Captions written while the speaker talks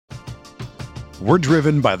We're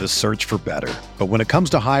driven by the search for better. But when it comes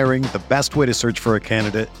to hiring, the best way to search for a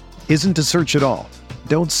candidate isn't to search at all.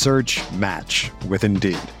 Don't search, match with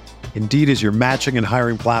Indeed. Indeed is your matching and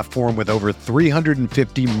hiring platform with over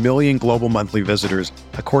 350 million global monthly visitors,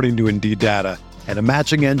 according to Indeed data, and a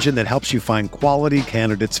matching engine that helps you find quality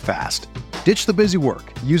candidates fast. Ditch the busy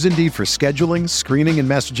work. Use Indeed for scheduling, screening, and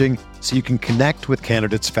messaging so you can connect with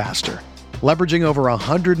candidates faster. Leveraging over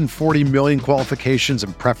 140 million qualifications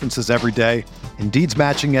and preferences every day, Indeed's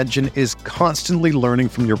matching engine is constantly learning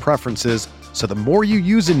from your preferences, so the more you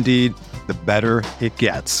use Indeed, the better it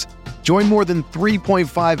gets. Join more than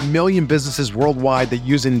 3.5 million businesses worldwide that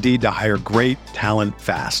use Indeed to hire great talent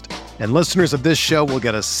fast. And listeners of this show will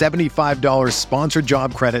get a $75 sponsored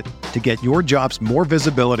job credit to get your jobs more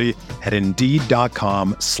visibility at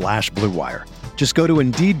Indeed.com/Blue Wire. Just go to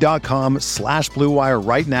Indeed.com/Blue Wire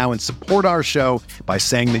right now and support our show by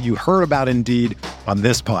saying that you heard about Indeed on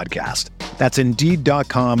this podcast. That's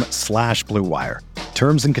Indeed.com/Blue Wire.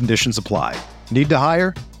 Terms and conditions apply. Need to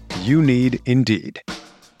hire? You need Indeed.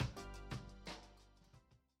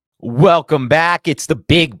 Welcome back. It's the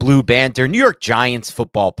Big Blue Banter, New York Giants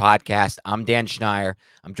football podcast. I'm Dan Schneier.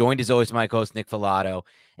 I'm joined as always by my co-host Nick Filato.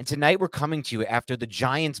 And tonight we're coming to you after the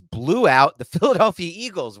Giants blew out the Philadelphia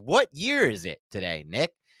Eagles. What year is it today,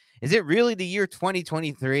 Nick? Is it really the year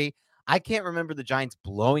 2023? I can't remember the Giants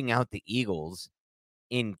blowing out the Eagles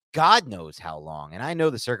in God knows how long. And I know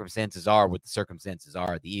the circumstances are what the circumstances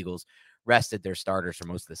are. The Eagles rested their starters for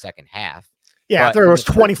most of the second half. Yeah, after it was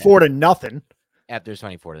 24-0. After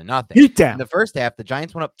 24-0. Beat down. In the first half, the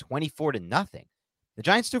Giants went up 24-0. The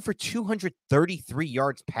Giants threw for 233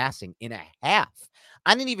 yards passing in a half.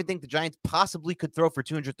 I didn't even think the Giants possibly could throw for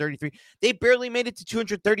 233. They barely made it to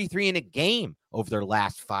 233 in a game over their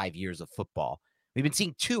last 5 years of football. We've been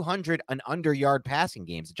seeing 200 and under yard passing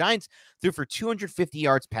games. The Giants threw for 250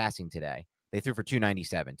 yards passing today. They threw for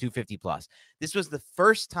 297, 250 plus. This was the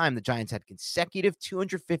first time the Giants had consecutive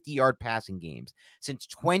 250-yard passing games since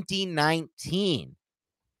 2019.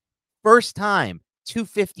 First time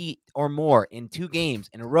 250 or more in two games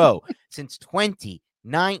in a row since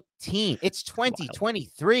 2019. It's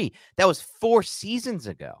 2023. That was 4 seasons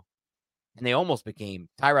ago. And they almost became,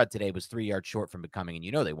 Tyrod today was 3 yards short from becoming, and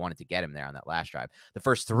you know they wanted to get him there on that last drive, the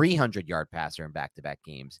first 300-yard passer in back-to-back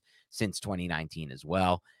games since 2019 as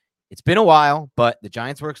well. It's been a while, but the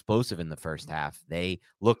Giants were explosive in the first half. They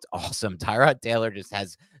looked awesome. Tyrod Taylor just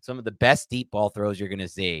has some of the best deep ball throws you're going to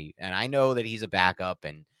see. And I know that he's a backup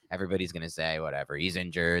and everybody's going to say, whatever, he's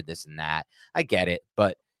injured, this and that. I get it.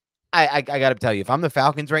 But I got to tell you, if I'm the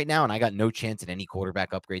Falcons right now and I got no chance at any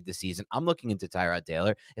quarterback upgrade this season, I'm looking into Tyrod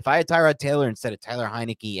Taylor. If I had Tyrod Taylor instead of Tyler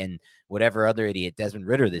Heineke and whatever other idiot, Desmond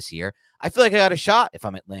Ridder this year, I feel like I got a shot if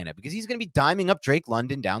I'm Atlanta because he's going to be diming up Drake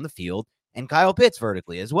London down the field and Kyle Pitts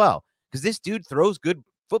vertically as well. Because this dude throws good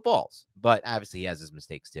footballs, but obviously he has his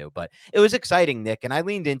mistakes too. But it was exciting, Nick, and I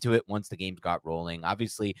leaned into it once the game got rolling.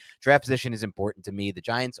 Obviously, draft position is important to me. The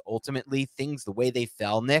Giants, ultimately, things the way they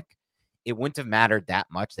fell, Nick, it wouldn't have mattered that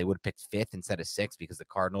much. They would have picked 5th instead of 6th because the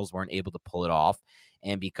Cardinals weren't able to pull it off,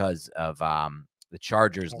 and because of the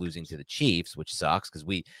Chargers losing to the Chiefs, which sucks because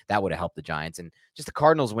that would have helped the Giants, and just the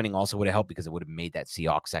Cardinals winning also would have helped because it would have made that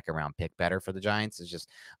Seahawks second-round pick better for the Giants. It's just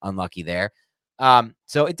unlucky there.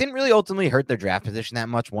 So it didn't really ultimately hurt their draft position that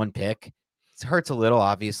much. One pick. It hurts a little,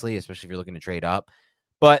 obviously, especially if you're looking to trade up.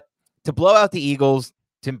 But to blow out the Eagles,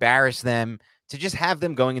 to embarrass them, to just have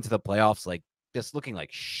them going into the playoffs like just looking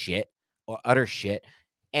like shit or utter shit.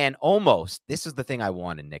 And almost, this is the thing I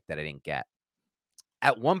wanted, Nick, that I didn't get.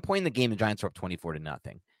 At one point in the game, the Giants were up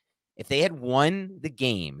 24-0. If they had won the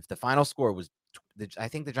game, if the final score was, I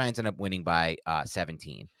think the Giants ended up winning by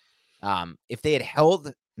 17. If they had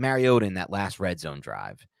held Mariota in that last red zone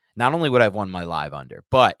drive, not only would I have won my live under,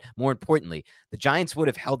 but more importantly, the Giants would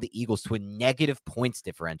have held the Eagles to a negative points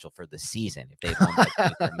differential for the season if they had won by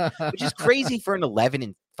 20, which is crazy for an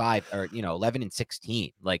 11-5 or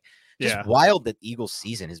 11-16. Like just wild that Eagles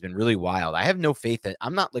season has been really wild. I have no faith that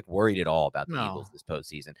I'm not like worried at all about the Eagles this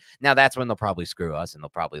postseason. Now that's when they'll probably screw us and they'll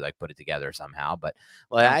probably like put it together somehow. But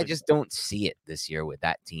I just don't see it this year with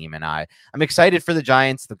that team. And I'm excited for the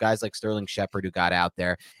Giants, the guys like Sterling Shepard who got out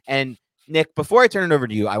there. And Nick, before I turn it over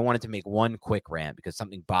to you, I wanted to make one quick rant because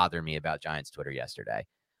something bothered me about Giants Twitter yesterday.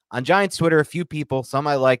 On Giants Twitter, a few people, some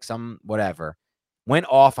I like, some whatever, went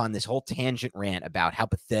off on this whole tangent rant about how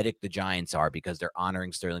pathetic the Giants are because they're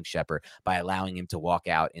honoring Sterling Shepard by allowing him to walk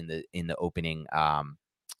out in the opening, what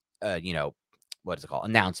is it called?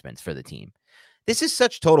 Announcements for the team. This is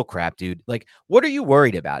such total crap, dude. Like, what are you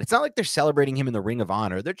worried about? It's not like they're celebrating him in the Ring of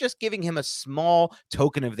Honor. They're just giving him a small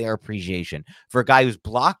token of their appreciation for a guy who's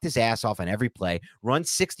blocked his ass off on every play, runs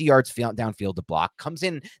 60 yards downfield to block, comes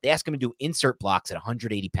in, they ask him to do insert blocks at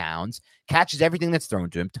 180 pounds, catches everything that's thrown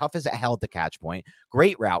to him, tough as hell at the catch point,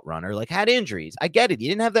 great route runner, like had injuries. I get it. He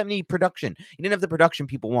didn't have that many production. He didn't have the production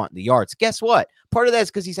people want, the yards. Guess what? Part of that is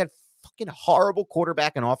because he's had fucking horrible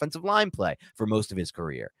quarterback and offensive line play for most of his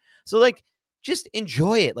career. So, like, just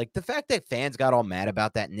enjoy it. Like, the fact that fans got all mad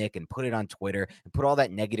about that, Nick, and put it on Twitter and put all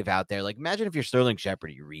that negative out there. Like, imagine if you're Sterling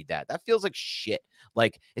Shepard, you read that. That feels like shit.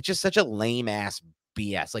 Like, it's just such a lame ass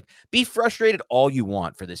BS. Like, be frustrated all you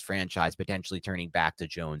want for this franchise potentially turning back to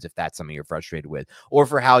Jones if that's something you're frustrated with, or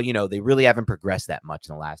for how, they really haven't progressed that much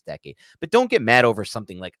in the last decade. But don't get mad over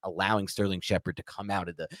something like allowing Sterling Shepard to come out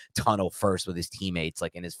of the tunnel first with his teammates,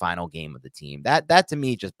 like in his final game with the team. That to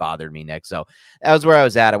me just bothered me, Nick. So that was where I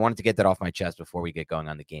was at. I wanted to get that off my chest before we get going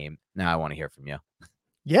on the game. Now I want to hear from you.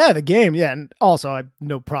 Yeah, the game. Yeah. And also, I have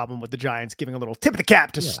no problem with the Giants giving a little tip of the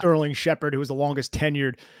cap to Sterling Shepard, who was the longest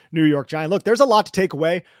tenured New York Giant. Look, there's a lot to take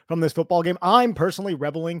away from this football game. I'm personally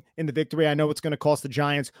reveling in the victory. I know it's going to cost the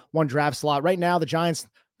Giants one draft slot. Right now, the Giants,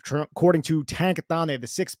 according to Tankathon, they have the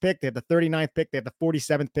 6th pick, they have the 39th pick, they have the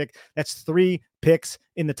 47th pick. That's 3 picks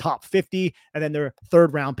in the top 50. And then their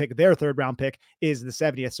third round pick is the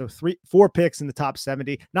 70th. So 4 picks in the top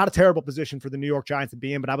 70. Not a terrible position for the New York Giants to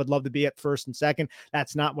be in, but I would love to be at first and second.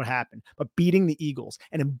 That's not what happened. But beating the Eagles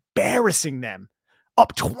and embarrassing them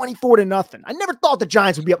up 24-0. I never thought the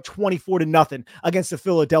Giants would be up 24-0 against the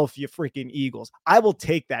Philadelphia freaking Eagles. I will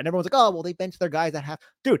take that. And everyone's like, oh, well, they benched their guys that half.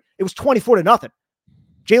 Dude, it was 24-0.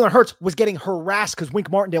 Jalen Hurts was getting harassed because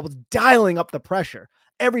Wink Martindale was dialing up the pressure.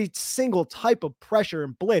 Every single type of pressure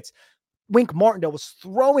and blitz, Wink Martindale was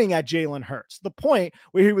throwing at Jalen Hurts. The point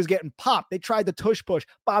where he was getting popped, they tried the tush push.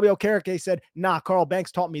 Bobby Okereke said, nah, Carl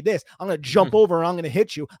Banks taught me this. I'm going to jump over and I'm going to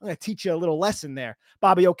hit you. I'm going to teach you a little lesson there.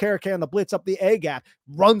 Bobby Okereke on the blitz up the A gap,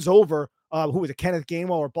 runs over who was it, Kenneth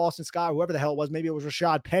Gainwell or Boston Scott, whoever the hell it was. Maybe it was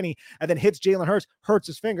Rashad Penny, and then hits Jalen Hurts, hurts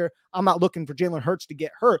his finger. I'm not looking for Jalen Hurts to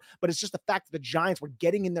get hurt, but it's just the fact that the Giants were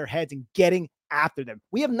getting in their heads and getting after them.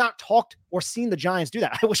 We have not talked or seen the Giants do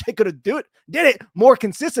that. I wish I could have did it more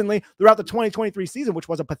consistently throughout the 2023 season, which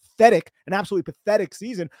was an absolutely pathetic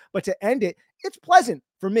season. But to end it, it's pleasant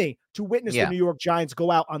for me to witness the New York Giants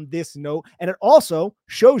go out on this note. And it also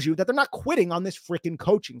shows you that they're not quitting on this freaking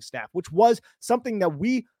coaching staff, which was something that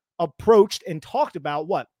we approached and talked about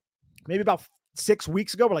maybe about 6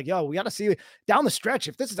 weeks ago. We're like, yo, we got to see down the stretch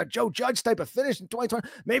if this is a Joe Judge type of finish in 2020,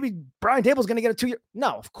 maybe Brian Dable's going to get a 2-year.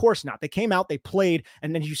 No, of course not. They came out, they played,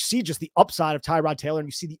 and then you see just the upside of Tyrod Taylor, and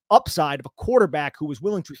you see the upside of a quarterback who was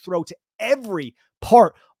willing to throw to every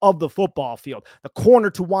part of the football field. The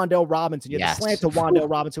corner to Wan'Dale Robinson. You had the slant to Wan'Dale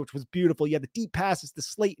Robinson, which was beautiful. You had the deep passes to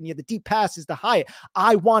Slayton. You had the deep passes to Hyatt.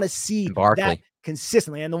 I want to see that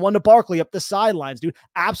consistently. And the one to Barkley up the sidelines, dude.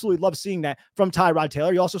 Absolutely love seeing that from Tyrod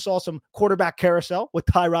Taylor. You also saw some quarterback carousel with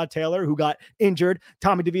Tyrod Taylor, who got injured.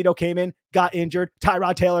 Tommy DeVito came in, got injured.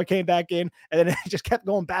 Tyrod Taylor came back in, and then it just kept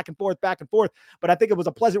going back and forth. But I think it was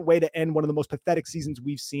a pleasant way to end one of the most pathetic seasons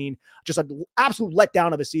we've seen. Just an absolute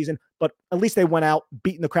letdown of a season, but at least they went out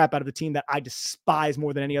beating the crap out of the team that I despise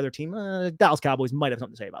more than any other team. Dallas Cowboys might have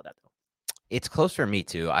something to say about that, though. It's close for me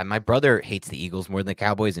too. My brother hates the Eagles more than the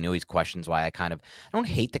Cowboys, and he always questions why I don't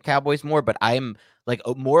hate the Cowboys more, but I'm like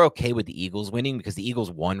more okay with the Eagles winning because the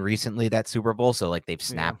Eagles won recently that Super Bowl. So like they've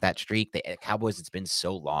snapped that streak. The Cowboys, it's been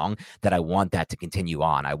so long that I want that to continue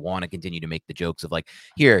on. I want to continue to make the jokes of like,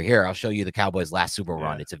 here, I'll show you the Cowboys' last Super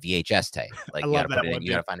run. It's a VHS tape. Like you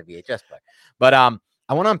gotta find a VHS player. But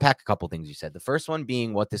I want to unpack a couple things you said. The first one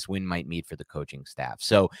being what this win might mean for the coaching staff.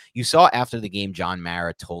 So you saw after the game, John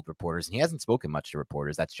Mara told reporters, and he hasn't spoken much to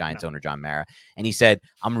reporters. That's Giants owner John Mara. And he said,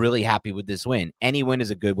 I'm really happy with this win. Any win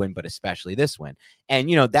is a good win, but especially this win. And,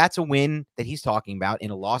 that's a win that he's talking about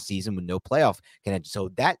in a lost season with no playoff connection. So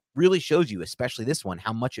that really shows you, especially this one,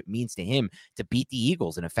 how much it means to him to beat the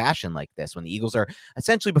Eagles in a fashion like this when the Eagles are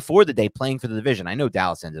essentially before the day playing for the division. I know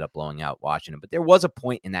Dallas ended up blowing out Washington, but there was a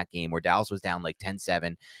point in that game where Dallas was down like 10-7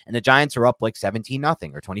 and the Giants are up like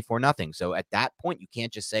 17-0 or 24-0. So at that point, you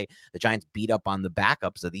can't just say the Giants beat up on the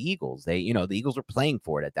backups of the Eagles. The Eagles were playing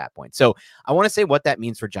for it at that point. So I want to say what that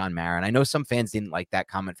means for John Mara. And I know some fans didn't like that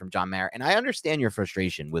comment from John Mara. And I understand your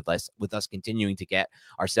frustration with us continuing to get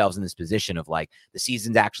ourselves in this position of like the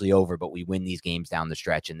season's actually over, but we win these games down the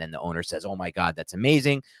stretch. And then the owner says, oh my God, that's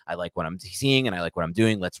amazing. I like what I'm seeing and I like what I'm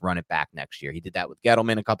doing. Let's run it back next year. He did that with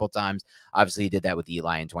Gettleman a couple of times. Obviously he did that with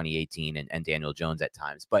Eli in 2018 and Daniel Jones at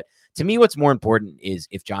times. But to me, what's more important is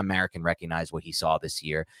if John Mara can recognize what he saw this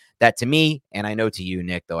year. That to me, and I know to you,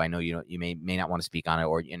 Nick, though I know you may not want to speak on it,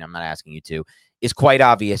 or I'm not asking you to, is quite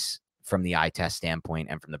obvious from the eye test standpoint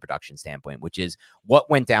and from the production standpoint, which is what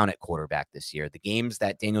went down at quarterback this year. The games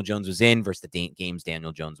that Daniel Jones was in versus the games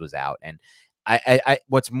Daniel Jones was out. And I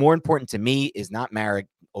what's more important to me is not Mara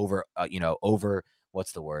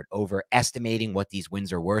overestimating what these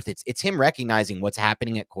wins are worth. It's him recognizing what's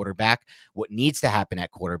happening at quarterback, what needs to happen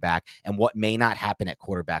at quarterback, and what may not happen at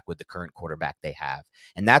quarterback with the current quarterback they have.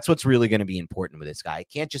 And that's what's really going to be important with this guy. It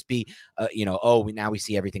can't just be, now we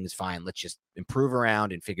see everything is fine. Let's just improve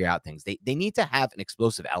around and figure out things. They need to have an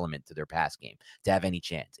explosive element to their pass game to have any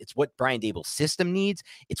chance. It's what Brian Daboll's system needs.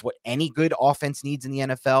 It's what any good offense needs in the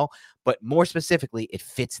NFL. But more specifically, it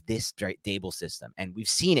fits this Daboll system. And we've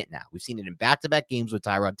seen it now. We've seen it in back-to-back games with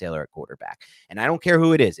Tyrod Taylor at quarterback. And I don't care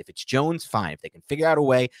who it is. If it's Jones, fine. If they can figure out a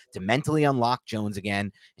way to mentally unlock Jones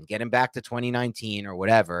again and get him back to 2019 or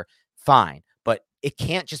whatever, fine. But it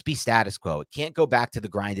can't just be status quo. It can't go back to the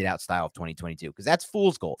grinded out style of 2022 because that's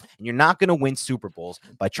fool's gold. And you're not going to win Super Bowls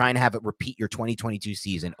by trying to have it repeat your 2022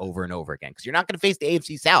 season over and over again because you're not going to face the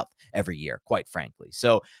AFC South every year, quite frankly.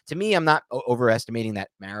 So to me, I'm not overestimating that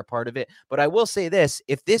Mara part of it. But I will say this,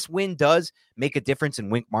 if this win does make a difference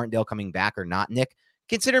in Wink Martindale coming back or not, Nick,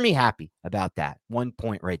 consider me happy about that 1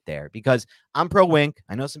 point right there because I'm pro Wink.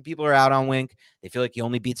 I know some people are out on Wink. They feel like he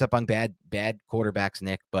only beats up on bad quarterbacks,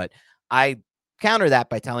 Nick, but I counter that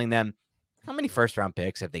by telling them how many first-round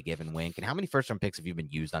picks have they given Wink and how many first-round picks have you been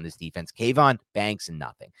used on this defense? Kayvon, Banks, and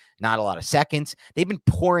nothing. Not a lot of seconds. They've been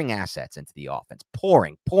pouring assets into the offense,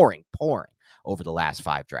 pouring over the last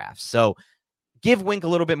 5 drafts. So give Wink a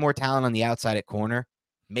little bit more talent on the outside at corner.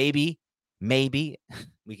 Maybe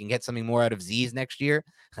we can get something more out of Z's next year.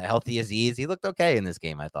 A healthy Aziz. He looked okay in this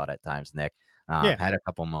game, I thought, at times, Nick. Had a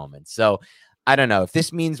couple moments. So I don't know if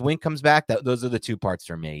this means Wink comes back. Those are the 2 parts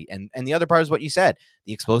for me. And the other part is what you said,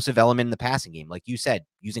 the explosive element in the passing game. Like you said,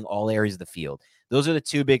 using all areas of the field. Those are the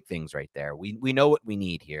 2 big things right there. We know what we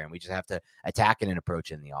need here, and we just have to attack it and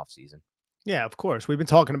approach it in the offseason. Yeah, of course. We've been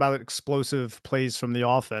talking about explosive plays from the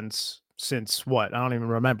offense since what? I don't even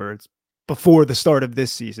remember. It's before the start of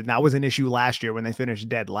this season. That was an issue last year when they finished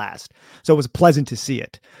dead last. So it was pleasant to see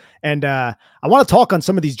it. And I want to talk on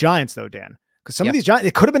some of these Giants, though, Dan. Because some of these Giants,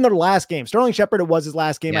 it could have been their last game. Sterling Shepard, it was his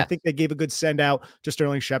last game. I think they gave a good send out to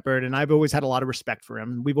Sterling Shepard, and I've always had a lot of respect for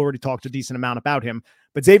him. We've already talked a decent amount about him.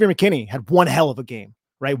 But Xavier McKinney had one hell of a game,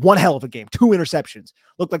 right? One hell of a game. 2 interceptions.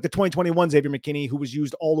 Looked like the 2021 Xavier McKinney, who was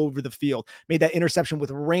used all over the field. Made that interception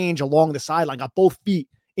with range along the sideline, got both feet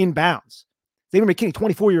in bounds. Xavier McKinney,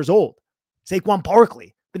 24 years old. Saquon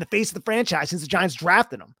Barkley, been the face of the franchise since the Giants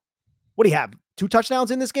drafted him. What do you have? 2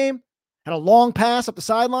 touchdowns in this game? Had a long pass up the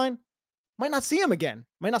sideline? Might not see him again.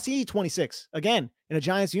 Might not see 26 again in a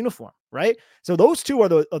Giants uniform, right? So those 2 are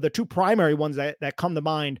the 2 primary ones that come to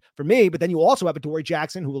mind for me. But then you also have a Dory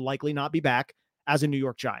Jackson who will likely not be back as a New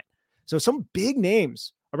York Giant. So some big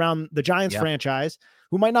names around the Giants franchise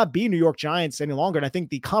who might not be New York Giants any longer. And I think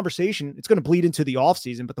the conversation, it's going to bleed into the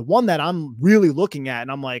offseason. But the one that I'm really looking at,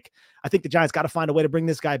 and I'm like, I think the Giants got to find a way to bring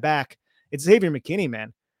this guy back. It's Xavier McKinney,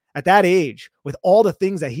 man. At that age, with all the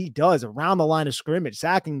things that he does around the line of scrimmage,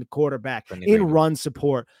 sacking the quarterback, in run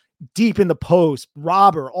support, deep in the post,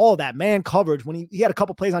 robber, all that, man coverage. When he had a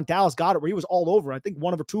couple plays on Dallas Goedert where he was all over. I think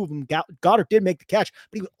 1 or 2 of them, Goddard did make the catch,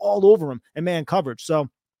 but he was all over him in man coverage. So,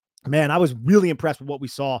 man, I was really impressed with what we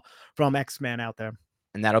saw from X-Man out there.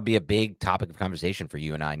 And that'll be a big topic of conversation for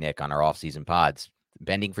you and I, Nick, on our offseason pods.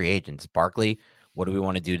 Bending free agents. Barkley, what do we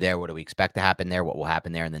want to do there? What do we expect to happen there? What will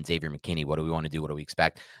happen there? And then Xavier McKinney, what do we want to do? What do we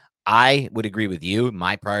expect? I would agree with you.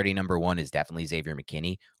 My priority number 1 is definitely Xavier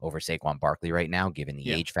McKinney over Saquon Barkley right now, given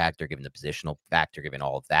the age factor, given the positional factor, given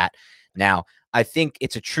all of that. Now, I think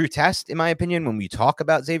it's a true test, in my opinion, when we talk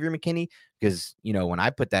about Xavier McKinney, because, when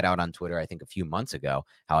I put that out on Twitter, I think a few months ago,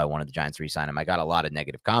 how I wanted the Giants to re-sign him, I got a lot of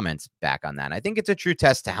negative comments back on that. And I think it's a true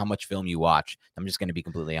test to how much film you watch. I'm just going to be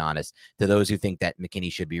completely honest to those who think that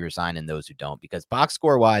McKinney should be resigned and those who don't, because box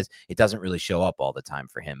score wise, it doesn't really show up all the time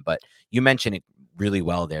for him. But you mentioned it really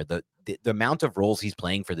well there. The amount of roles he's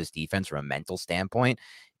playing for this defense from a mental standpoint,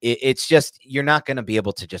 it's just, you're not going to be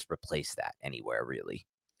able to just replace that anywhere, really.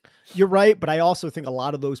 You're right, but I also think a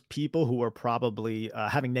lot of those people who are probably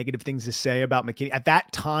having negative things to say about McKinney, at that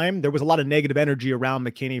time, there was a lot of negative energy around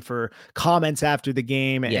McKinney for comments after the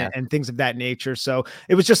game and things of that nature. So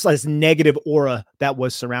it was just this negative aura that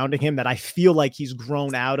was surrounding him that I feel like he's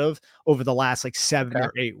grown out of over the last like 7 Okay.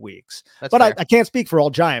 or 8 weeks. That's But fair. I can't speak for all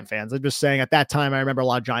Giant fans. I'm just saying at that time, I remember a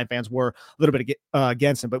lot of Giant fans were a little bit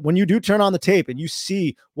against him. But when you do turn on the tape and you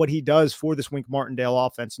see what he does for this Wink Martindale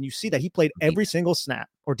offense, and you see that he played every single snap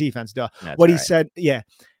or defense, That's what he right. said, yeah,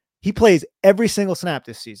 he plays every single snap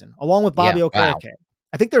this season, along with Bobby Okereke. Wow.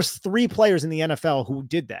 I think there's 3 players in the NFL who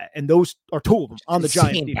did that, and those are 2 of them on the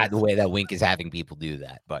Giants Insane, by defense. the way, that Wink is having people do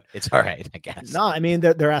that, but it's all right, I guess. No, I mean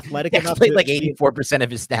they're athletic He enough played to like be. 84%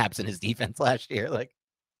 of his snaps in his defense last year. Like,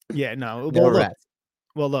 Yeah, no. no rest.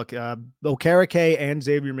 Look, Okereke and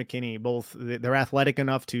Xavier McKinney, both they're athletic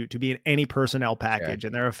enough to be in any personnel package,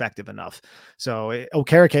 and they're effective enough. So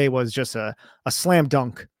Okereke was just a slam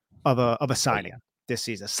dunk of a signing this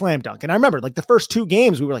season, slam dunk. And I remember like the first 2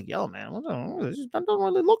 games, we were like, "Yo, man, that doesn't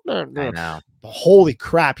really look that good." I know. Holy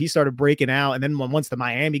crap, he started breaking out, and then once the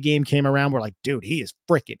Miami game came around, we're like, "Dude, he is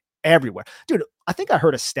freaking everywhere." Dude, I think I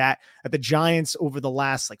heard a stat that the Giants over the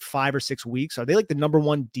last like 5 or 6 weeks, are they like the number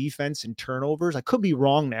 1 defense in turnovers? I could be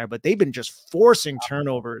wrong there, but they've been just forcing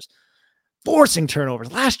turnovers.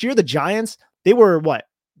 Last year, the Giants, they were what?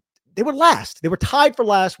 They were last. They were tied for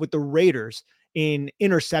last with the Raiders in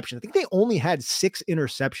interceptions. I think they only had 6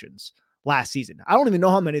 interceptions last season. I don't even know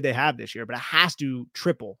how many they have this year, but it has to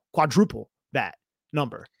quadruple that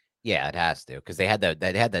number. Yeah, it has to, because they had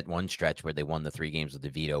that one stretch where they won the 3 games with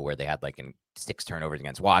DeVito, where they had like 6 turnovers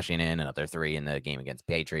against Washington, another 3 in the game against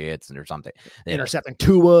Patriots, and or something. They intercepting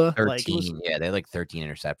Tua, 13. They had like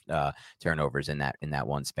 13 turnovers in that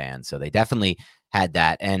one span. So they definitely had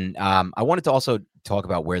that. And I wanted to also talk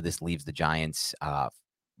about where this leaves the Giants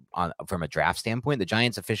from a draft standpoint. The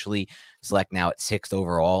Giants officially select now at 6th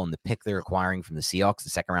overall, and the pick they're acquiring from the Seahawks, the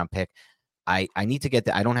 2nd round pick. I need to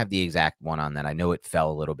get I don't have the exact one on that. I know it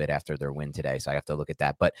fell a little bit after their win today, so I have to look at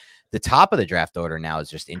that. But the top of the draft order now is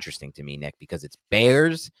just interesting to me, Nick, because it's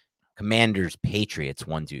Bears, Commanders, Patriots,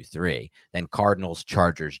 1, 2, 3, then Cardinals,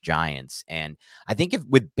 Chargers, Giants. And I think if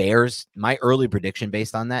with Bears, my early prediction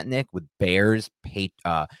based on that, Nick, with Bears,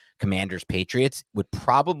 Commanders, Patriots would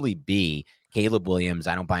probably be Caleb Williams.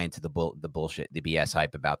 I don't buy into the bullshit, the BS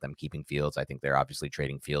hype about them keeping Fields. I think they're obviously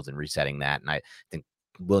trading Fields and resetting that. And I think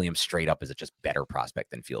Williams straight up is a just better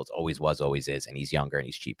prospect than Fields. Always was, always is, and he's younger and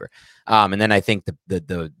he's cheaper. And then I think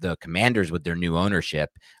the Commanders with their new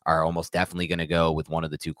ownership are almost definitely going to go with one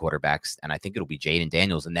of the 2 quarterbacks, and I think it'll be Jaden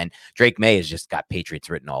Daniels. And then Drake May has just got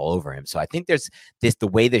Patriots written all over him. So I think there's the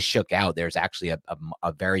way this shook out, there's actually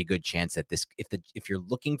a very good chance that if you're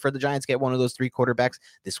looking for the Giants to get one of those 3 quarterbacks,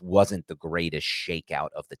 this wasn't the greatest shakeout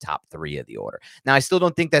of the top 3 of the order. Now I still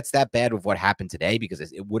don't think that's that bad with what happened today, because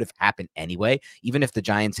it would have happened anyway. Even if the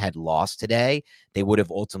Giants had lost today, they would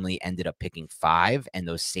have ultimately ended up picking 5, and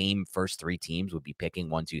those same first 3 teams would be picking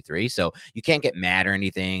 1, 2, 3. So you can't get mad or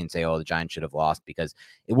anything and say, "Oh, the Giants should have lost," because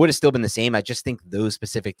it would have still been the same. I just think those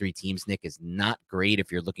specific 3 teams, Nick, is not great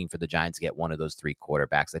if you're looking for the Giants to get one of those 3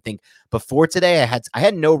 quarterbacks. I think before today, I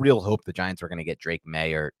had no real hope the Giants were going to get Drake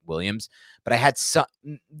May or Williams, but I had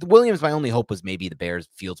the Williams. My only hope was maybe the Bears.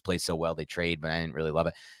 Fields play so well, they trade, but I didn't really love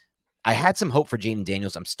it. I had some hope for Jaden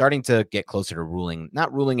Daniels. I'm starting to get closer to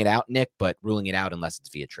not ruling it out, Nick, but ruling it out unless it's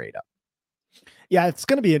via trade up. Yeah, it's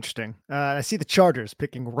going to be interesting. I see the Chargers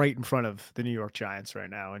picking right in front of the New York Giants right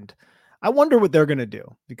now, and I wonder what they're going to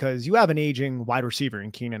do, because you have an aging wide receiver in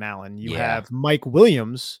Keenan Allen. You have Mike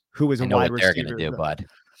Williams, who is a wide receiver. They're going to do, bud.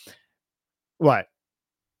 What?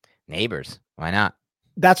 Neighbors. Why not?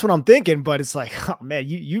 That's what I'm thinking, but it's like, oh man,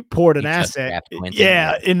 you poured an asset,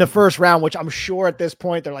 in the first round, which I'm sure at this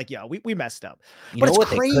point they're like, yeah, we messed up. But know what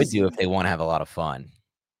crazy. They could do if they want to have a lot of fun?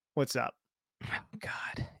 What's up? Oh,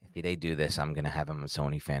 God, if they do this, I'm gonna have them on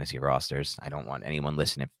Sony fantasy rosters. I don't want anyone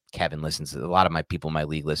listening. Kevin listens to a lot of my people in my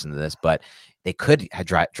league listen to this, but they could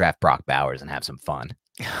draft Brock Bowers and have some fun.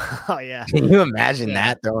 Oh yeah, can you imagine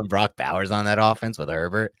that, throwing Brock Bowers on that offense with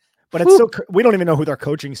Herbert? But it's so we don't even know who their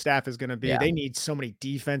coaching staff is going to be. Yeah. They need so many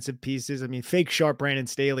defensive pieces. I mean, fake sharp Brandon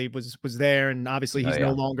Staley was there, and obviously he's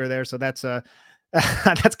no longer there. So that's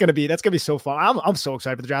that's gonna be so fun. I'm so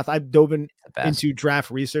excited for the draft. I've dove into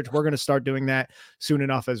draft research. We're gonna start doing that soon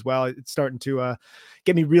enough as well. It's starting to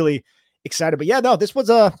get me really excited. But yeah, no, this was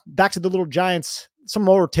back to the little Giants. Some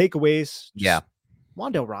more takeaways.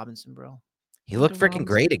 Wan'Dale Robinson, bro. He looked freaking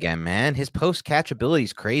great again, man. His post-catch ability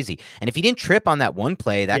is crazy. And if he didn't trip on that one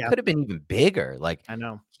play, that could have been even bigger. Like, I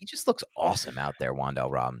know. He just looks awesome out there, Wan'Dale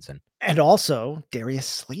Robinson. And also, Darius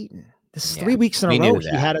Slayton. This is 3 weeks in a row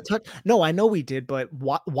he had a touch. No, I know we did, but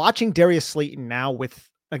watching Darius Slayton now with,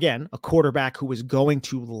 again, a quarterback who is going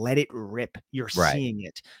to let it rip, you're seeing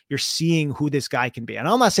it. You're seeing who this guy can be. And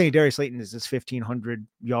I'm not saying Darius Slayton is this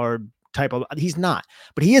 1,500-yard type of, he's not,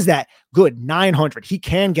 but he is that good 900. He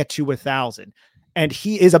can get to 1,000. And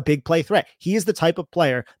he is a big play threat. He is the type of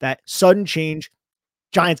player that sudden change,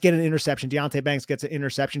 Giants get an interception, Deonte Banks gets an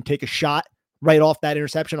interception, take a shot right off that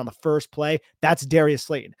interception on the first play. That's Darius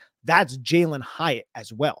Slayton. That's Jalen Hyatt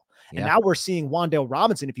as well. And now we're seeing Wan'Dale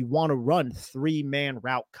Robinson. If you want to run 3-man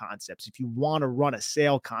route concepts, if you want to run a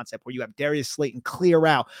sail concept where you have Darius Slayton clear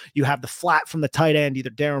out, you have the flat from the tight end, either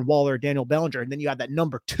Darren Waller or Daniel Bellinger, and then you have that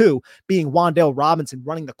number 2 being Wan'Dale Robinson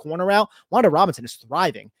running the corner route. Wan'Dale Robinson is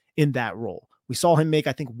thriving in that role. We saw him make,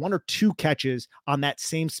 I think, 1 or 2 catches on that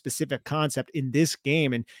same specific concept in this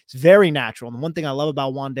game, and it's very natural. And the one thing I love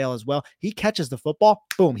about Wan'Dale as well, he catches the football,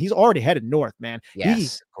 boom, he's already headed north, man.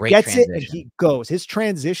 Yes, he gets it and he goes. His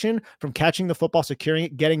transition from catching the football, securing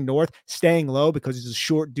it, getting north, staying low because he's a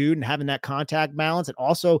short dude and having that contact balance, and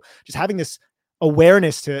also just having this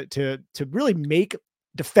awareness to really make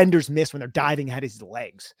defenders miss when they're diving at his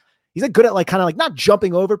legs. He's like good at like kind of like not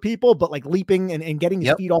jumping over people, but like leaping and getting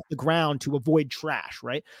his feet off the ground to avoid trash,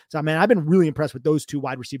 right? So, man, I've been really impressed with those 2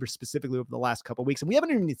 wide receivers specifically over the last couple of weeks. And we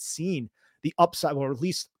haven't even seen the upside, or at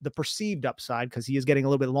least the perceived upside, because he is getting a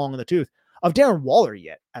little bit long in the tooth, of Darren Waller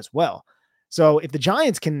yet as well. So if the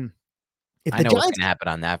Giants can... I know what's going to happen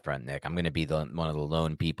on that front, Nick. I'm going to be one of the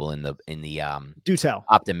lone people in the do tell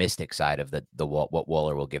optimistic side of what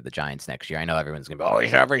Waller will give the Giants next year. I know everyone's going to be, oh,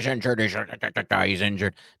 he's injured. He's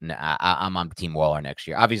injured. No, I'm on Team Waller next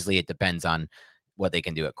year. Obviously, it depends on what they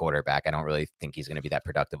can do at quarterback. I don't really think he's going to be that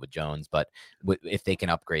productive with Jones, but if they can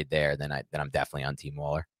upgrade there, then I'm definitely on Team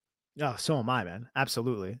Waller. Oh, so am I, man.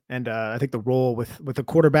 Absolutely. And I think the role with a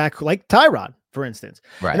quarterback like Tyrod, for instance.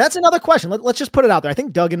 Right. And that's another question. Let's just put it out there. I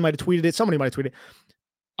think Duggan might have tweeted it. Somebody might have tweeted it.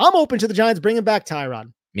 I'm open to the Giants bringing back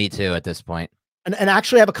Tyrod. Me too at this point. And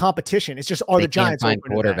actually have a competition. It's just, are the Giants find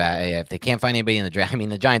quarterback? Yeah, if they can't find anybody in the draft, I mean,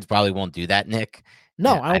 the Giants probably won't do that, Nick.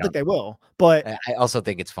 No, I don't think they will. But I also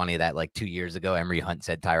think it's funny that like 2 years ago, Emory Hunt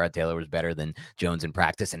said Tyrod Taylor was better than Jones in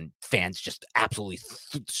practice, and fans just absolutely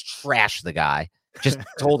trashed the guy. Just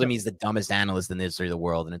told him he's the dumbest analyst in the history of the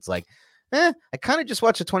world. And it's like, I kind of just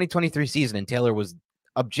watched the 2023 season, and Taylor was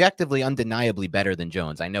objectively, undeniably better than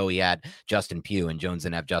Jones. I know he had Justin Pugh, and Jones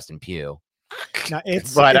didn't have Justin Pugh. Now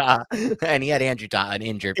and he had Andrew Thomas,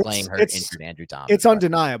 injured Andrew Thomas. It's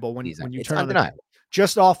undeniable when you turn on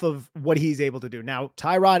just off of what he's able to do. Now,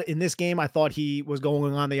 Tyrod in this game, I thought he was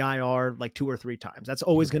going on the IR like 2 or 3 times. That's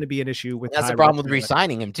always going to be an issue with That's Tyrod. The problem with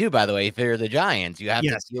re-signing him too, by the way. If you're the Giants, you have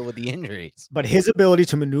to deal with the injuries. But his ability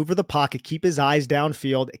to maneuver the pocket, keep his eyes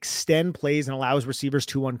downfield, extend plays, and allow his receivers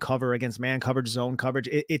to uncover against man coverage, zone coverage,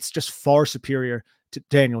 it's just far superior to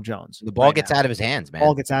Daniel Jones. The ball gets out of his hands, man.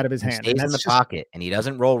 Ball gets out of his hands. He stays in the pocket, and he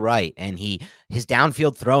doesn't roll right, and his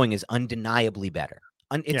downfield throwing is undeniably better.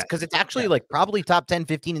 It's because it's actually like probably top 10,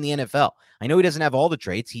 15 in the NFL. I know he doesn't have all the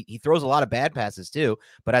traits. He throws a lot of bad passes too.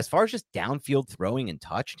 But as far as just downfield throwing and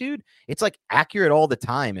touch, dude, it's like accurate all the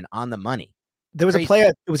time and on the money. There was a play,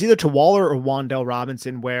 it was either to Waller or Wan'Dale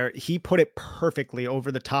Robinson, where he put it perfectly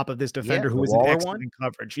over the top of this defender who was in excellent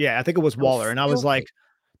coverage. Yeah, I think it was Waller. And I was like,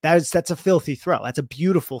 that's a filthy throw. That's a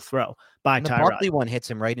beautiful throw by Tyrod. The Barkley one hits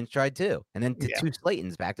him right in stride too. And then 2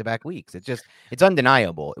 Slaytons back-to-back weeks. It's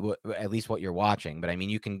undeniable, at least what you're watching. But I mean,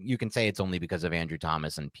 you can say it's only because of Andrew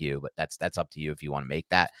Thomas and Pugh, but that's up to you if you want to make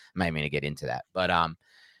that. I'm not even going to get into that. But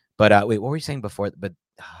wait, what were you saying before? But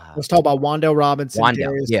let's talk about Wan'Dale Robinson.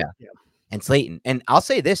 Yeah. And Slayton. And I'll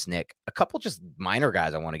say this, Nick, a couple just minor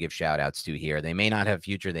guys I want to give shout outs to here. They may not have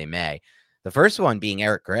future, they may. The first one being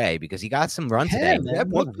Eric Gray, because he got some run today. He had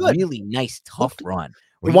one really nice, tough run.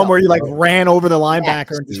 The one where he like ran over the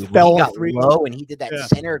linebacker and just fell on 3 low, and he did that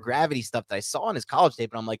center of gravity stuff that I saw in his college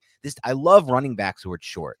tape. And I'm like, I love running backs who are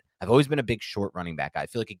short. I've always been a big short running back guy. I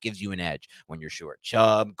feel like it gives you an edge when you're short.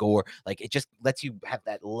 Chubb, Gore, like it just lets you have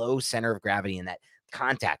that low center of gravity and that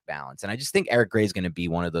contact balance. And I just think Eric Gray is going to be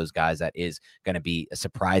one of those guys that is going to be a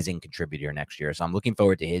surprising contributor next year. So I'm looking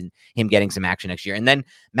forward to him getting some action next year. And then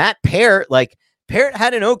Matt Peart, Peart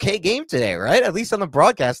had an okay game today, right? At least on the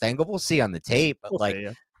broadcast angle. We'll see on the tape. But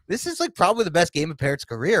this is like probably the best game of Peart's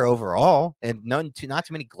career overall, and not too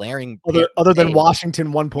many glaring. Other than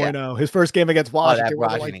Washington 1.0, his first game against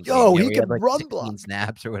Washington. He can like run block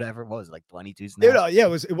snaps or whatever. What was it, like 22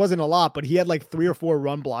 snaps? It wasn't a lot, but he had like 3 or 4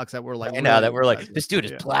 run blocks that were like. This dude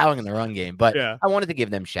is plowing in the run game. But I wanted to give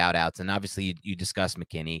them shout outs, and obviously you discussed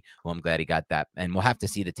McKinney. Well, I'm glad he got that, and we'll have to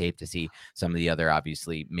see the tape to see some of the other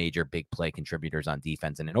obviously major big play contributors on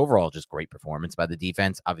defense, and an overall just great performance by the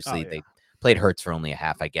defense. Obviously they played Hurts for only a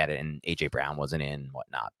half. I get it. And AJ Brown wasn't in and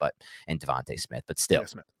whatnot, and Devontae Smith, but still,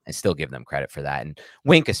 I still give them credit for that. And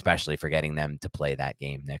Wink, especially for getting them to play that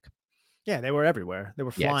game, Nick. Yeah, they were everywhere. They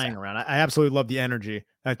were Yeah, flying exactly. around. I absolutely love the energy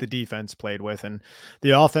that the defense played with and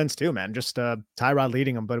the offense too, man. Just Tyrod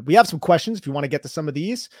leading them. But we have some questions if you want to get to some of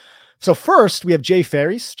these. So first, we have Jay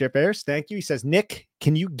Ferris. Jay Ferris, thank you. He says, Nick,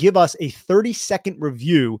 can you give us a 30-second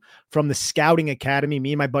review from the Scouting Academy?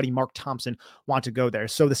 Me and my buddy Mark Thompson want to go there.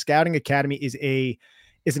 So the Scouting Academy is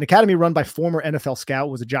an academy run by former NFL scout,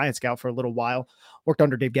 was a Giant scout for a little while, worked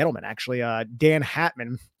under Dave Gettleman, actually. Dan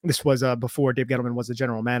Hatman. This was before Dave Gettleman was the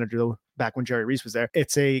general manager, though, back when Jerry Reese was there.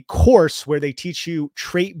 It's a course where they teach you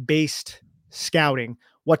trait-based scouting,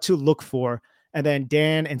 what to look for. And then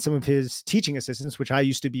Dan and some of his teaching assistants, which I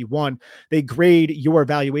used to be one, they grade your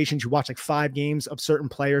evaluations. You watch like 5 games of certain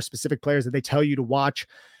players, specific players that they tell you to watch.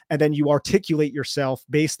 And then you articulate yourself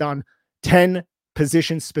based on 10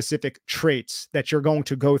 position-specific traits that you're going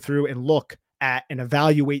to go through and look at and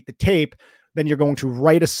evaluate the tape. Then you're going to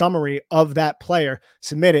write a summary of that player,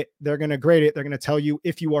 submit it. They're going to grade it. They're going to tell you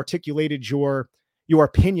if you articulated your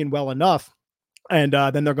opinion well enough. And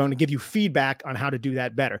then they're going to give you feedback on how to do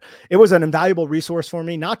that better. It was an invaluable resource for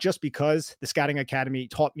me, not just because the Scouting Academy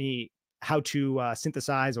taught me how to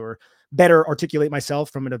synthesize or better articulate myself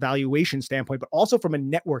from an evaluation standpoint, but also from a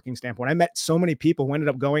networking standpoint. I met so many people who ended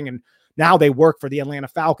up going and now they work for the Atlanta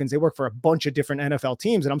Falcons. They work for a bunch of different NFL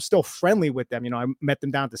teams, and I'm still friendly with them. You know, I met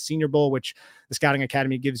them down at the Senior Bowl, which the Scouting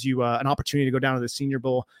Academy gives you an opportunity to go down to the Senior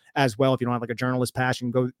Bowl as well. If you don't have like a journalist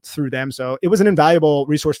passion, go through them. So it was an invaluable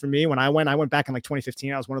resource for me. When I went back in like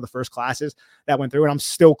 2015. I was one of the first classes that went through, and I'm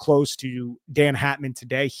still close to Dan Hatman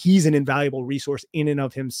today. He's an invaluable resource in and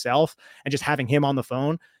of himself, and just having him on the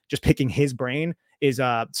phone, just picking his brain is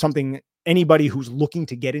something anybody who's looking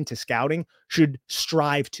to get into scouting should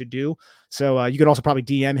strive to do. So you can also probably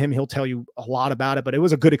DM him. He'll tell you a lot about it, but it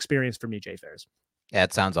was a good experience for me, Jay Ferris. Yeah,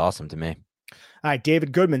 it sounds awesome to me. All right.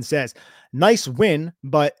 David Goodman says, nice win,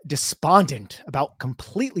 but despondent about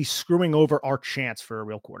completely screwing over our chance for a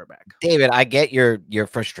real quarterback. David, I get your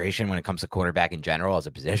frustration when it comes to quarterback in general as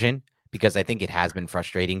a position, because I think it has been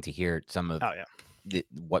frustrating to hear some of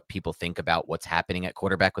what people think about what's happening at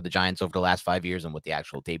quarterback with the Giants over the last 5 years and what the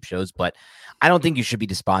actual tape shows. But I don't think you should be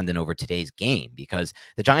despondent over today's game, because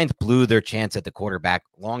the Giants blew their chance at the quarterback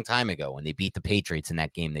a long time ago when they beat the Patriots in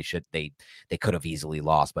that game. They could have easily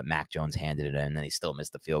lost, but Mac Jones handed it in and they still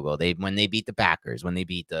missed the field goal. When they beat the Packers, when they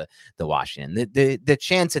beat the Washington, the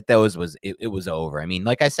chance at those was over. I mean,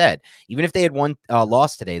 like I said, even if they had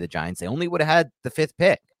lost today, the Giants, they only would have had the 5th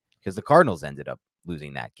pick because the Cardinals ended up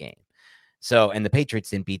losing that game. So, and the Patriots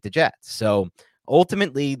didn't beat the Jets. So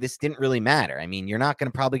ultimately, this didn't really matter. I mean, you're not going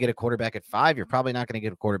to probably get a quarterback at 5. You're probably not going to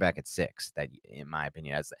get a quarterback at 6. That, in my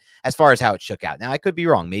opinion, as far as how it shook out. Now, I could be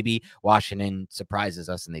wrong. Maybe Washington surprises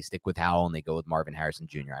us and they stick with Howell and they go with Marvin Harrison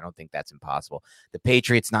Jr. I don't think that's impossible. The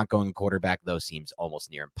Patriots not going quarterback, though, seems almost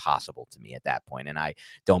near impossible to me at that point. And I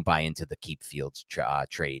don't buy into the keep Fields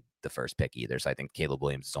trade the first pick either. So I think Caleb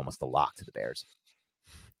Williams is almost a lock to the Bears.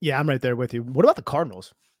 Yeah, I'm right there with you. What about the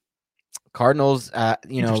Cardinals? Cardinals, they've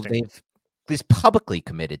at least publicly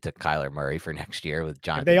committed to Kyler Murray for next year with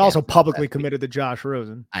John. They also publicly committed to Josh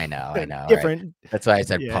Rosen. I know. Different. Right? That's why I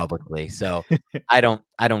said publicly. So I don't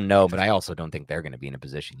know, but I also don't think they're going to be in a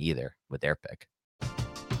position either with their pick.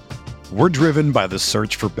 We're driven by the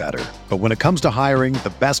search for better. But when it comes to hiring,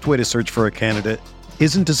 the best way to search for a candidate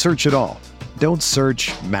isn't to search at all. Don't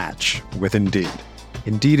search, match with Indeed.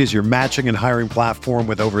 Indeed is your matching and hiring platform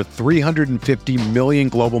with over 350 million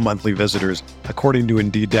global monthly visitors, according to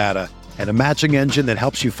Indeed data, and a matching engine that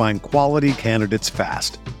helps you find quality candidates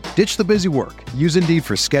fast. Ditch the busy work. Use Indeed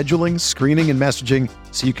for scheduling, screening, and messaging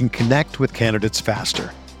so you can connect with candidates faster.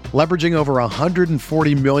 Leveraging over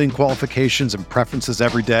 140 million qualifications and preferences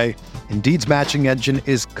every day, Indeed's matching engine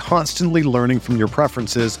is constantly learning from your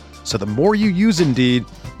preferences, so the more you use Indeed,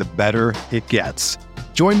 the better it gets.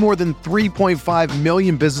 Join more than 3.5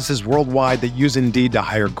 million businesses worldwide that use Indeed to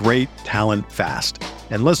hire great talent fast.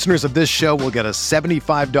 And listeners of this show will get a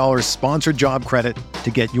 $75 sponsored job credit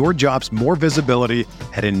to get your jobs more visibility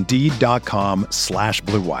at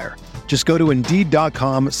Indeed.com/Blue Wire. Just go to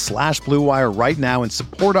Indeed.com/Blue Wire right now and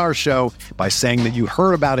support our show by saying that you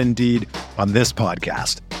heard about Indeed on this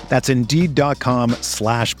podcast. That's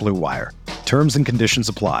Indeed.com/Blue Wire. Terms and conditions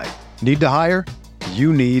apply. Need to hire?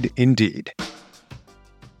 You need Indeed.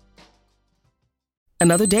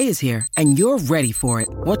 Another day is here, and you're ready for it.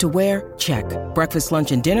 What to wear? Check. Breakfast,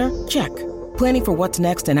 lunch, and dinner? Check. Planning for what's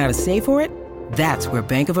next and how to save for it? That's where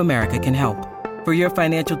Bank of America can help. For your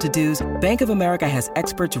financial to-dos, Bank of America has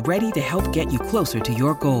experts ready to help get you closer to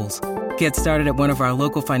your goals. Get started at one of our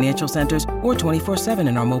local financial centers or 24/7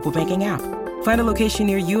 in our mobile banking app. Find a location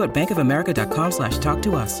near you at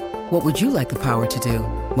bankofamerica.com/talktous. What would you like the power to do?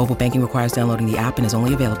 Mobile banking requires downloading the app and is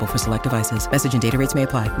only available for select devices. Message and data rates may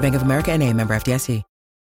apply. Bank of America N.A., member FDIC.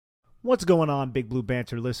 What's going on, Big Blue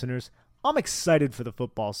Banter listeners? I'm excited for the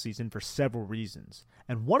football season for several reasons.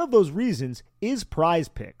 And one of those reasons is Prize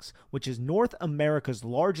Picks, which is North America's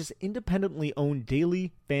largest independently owned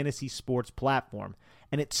daily fantasy sports platform.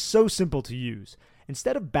 And it's so simple to use.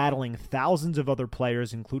 Instead of battling thousands of other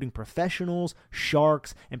players, including professionals,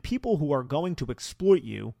 sharks, and people who are going to exploit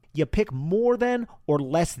you, you pick more than or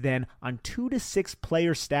less than on 2 to 6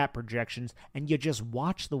 player stat projections, and you just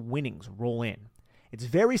watch the winnings roll in. It's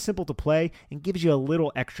very simple to play and gives you a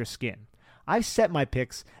little extra skin. I've set my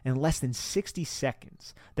picks in less than 60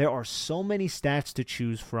 seconds. There are so many stats to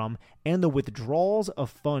choose from, and the withdrawals of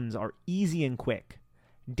funds are easy and quick.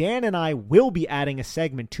 Dan and I will be adding a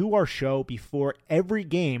segment to our show before every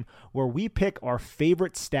game where we pick our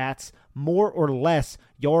favorite stats, more or less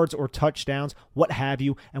yards or touchdowns, what have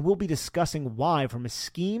you, and we'll be discussing why from a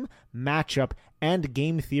scheme, matchup, and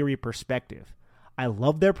game theory perspective. I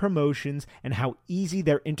love their promotions and how easy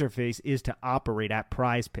their interface is to operate at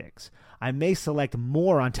Prize Picks. I may select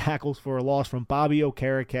more on tackles for a loss from Bobby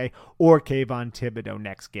Okereke or Kayvon Thibodeau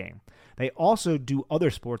next game. They also do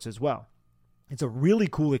other sports as well. It's a really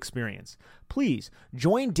cool experience. Please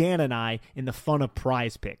join Dan and I in the fun of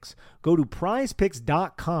Prize Picks. Go to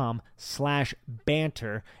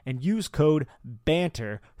prizepicks.com/banter and use code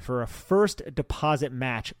BANTER for a first deposit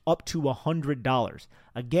match up to $100.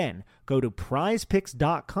 Again, go to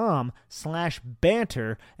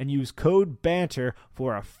prizepicks.com/banter and use code BANTER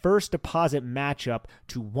for a first deposit match up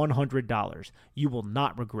to $100. You will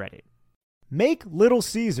not regret it. Make Little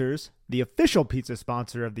Caesars, the official pizza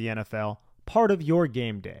sponsor of the NFL, part of your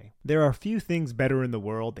game day. There are few things better in the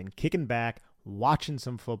world than kicking back, watching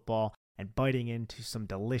some football, and biting into some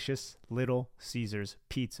delicious Little Caesars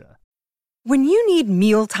pizza. When you need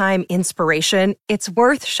mealtime inspiration, it's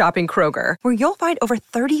worth shopping Kroger, where you'll find over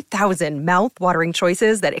 30,000 mouth-watering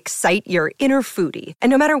choices that excite your inner foodie. And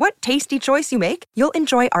no matter what tasty choice you make, you'll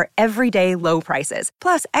enjoy our everyday low prices,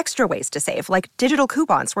 plus extra ways to save, like digital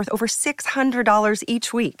coupons worth over $600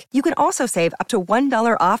 each week. You can also save up to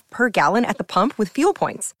 $1 off per gallon at the pump with fuel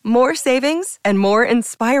points. More savings and more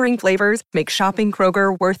inspiring flavors make shopping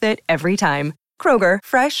Kroger worth it every time. Kroger,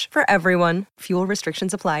 fresh for everyone. Fuel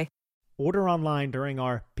restrictions apply. Order online during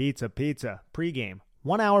our Pizza pregame,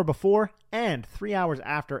 1 hour before and 3 hours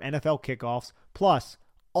after NFL kickoffs, plus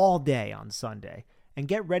all day on Sunday. And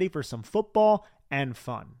get ready for some football and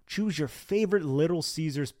fun. Choose your favorite Little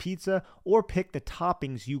Caesars pizza or pick the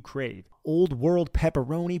toppings you crave. Old World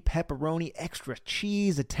pepperoni, extra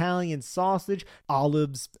cheese, Italian sausage,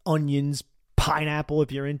 olives, onions, pineapple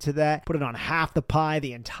if you're into that. Put it on half the pie,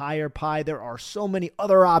 the entire pie. There are so many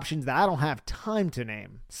other options that I don't have time to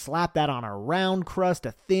name. Slap that on a round crust,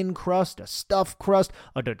 a thin crust, a stuffed crust,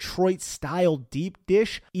 a Detroit-style deep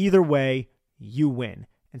dish. Either way, you win.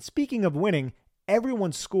 And speaking of winning,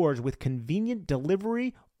 everyone scores with convenient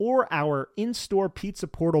delivery or our in-store pizza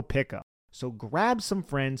portal pickup. So grab some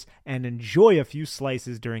friends and enjoy a few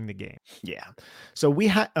slices during the game. Yeah. So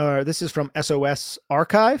this is from SOS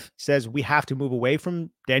Archive. Says we have to move away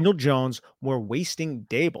from Daniel Jones. We're wasting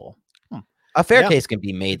Dable. A fair case can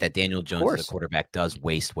be made that Daniel Jones as a quarterback does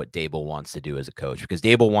waste what Dable wants to do as a coach, because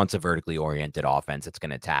Dable wants a vertically oriented offense that's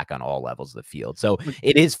going to attack on all levels of the field. So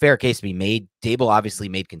it is fair case to be made. Dable obviously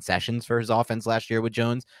made concessions for his offense last year with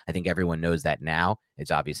Jones. I think everyone knows that now.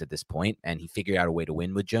 It's obvious at this point, and he figured out a way to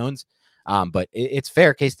win with Jones. But it's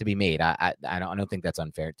fair case to be made. I don't think that's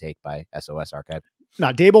unfair take by SOS Archive.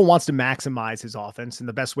 Now, Dable wants to maximize his offense, and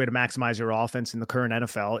the best way to maximize your offense in the current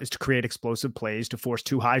NFL is to create explosive plays to force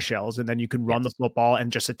two high shells, and then you can run the football and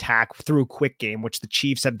just attack through a quick game, which the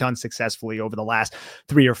Chiefs have done successfully over the last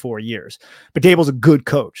 3 or 4 years. But Dable's a good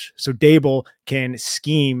coach, so Dable can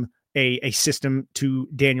scheme a system to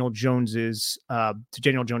Daniel Jones's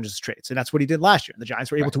traits. And that's what he did last year. The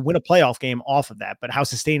Giants were able to win a playoff game off of that. But how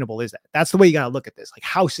sustainable is that? That's the way you got to look at this. Like,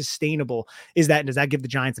 how sustainable is that? And does that give the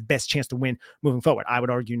Giants the best chance to win moving forward? I would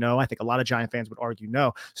argue no. I think a lot of Giant fans would argue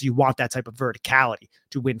no. So you want that type of verticality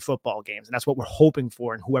to win football games. And that's what we're hoping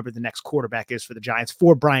for. And whoever the next quarterback is for the Giants,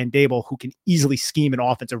 for Brian Dable, who can easily scheme an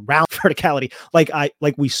offense around verticality,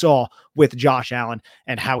 like we saw with Josh Allen,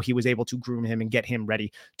 and how he was able to groom him and get him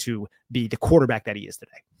ready to be the quarterback that he is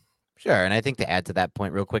today. Sure. And I think to add to that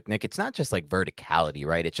point real quick, Nick, it's not just like verticality,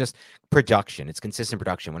 right? It's just production. It's consistent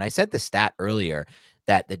production. When I said the stat earlier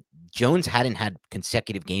that the Jones hadn't had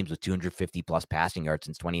consecutive games with 250 plus passing yards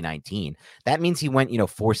since 2019, that means he went,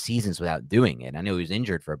 4 seasons without doing it. I know he was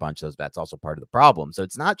injured for a bunch of those, but that's also part of the problem. So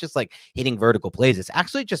it's not just like hitting vertical plays. It's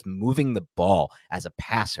actually just moving the ball as a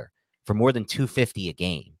passer for more than 250 a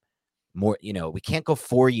game. more, we can't go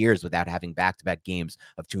 4 years without having back-to-back games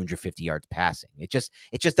of 250 yards passing. It just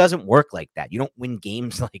doesn't work like that. You don't win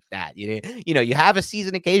games like that. You have a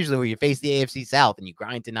season occasionally where you face the AFC South and you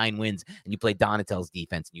grind to 9 wins and you play Donatel's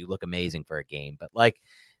defense and you look amazing for a game. But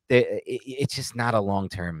it's just not a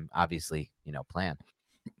long-term, obviously, plan.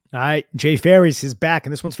 All right, Jay Ferries is back,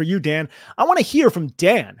 and this one's for you, Dan. I want to hear from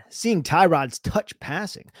Dan. Seeing Tyrod's touch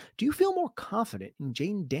passing, do you feel more confident in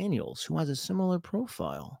Jaden Daniels, who has a similar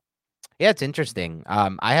profile? Yeah, it's interesting.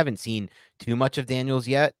 I haven't seen too much of Daniels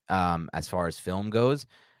yet, as far as film goes,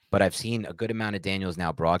 but I've seen a good amount of Daniels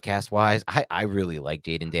now broadcast-wise. I really like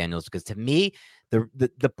Jaden Daniels because to me,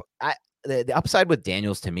 the upside with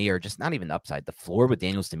Daniels to me, or just not even the upside, the floor with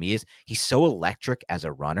Daniels to me is he's so electric as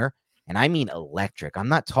a runner. And I mean electric. I'm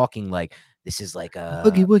not talking like this is like a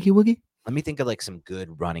woogie. Let me think of like some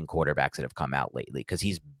good running quarterbacks that have come out lately because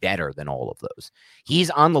he's better than all of those. He's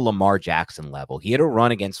on the Lamar Jackson level. He had a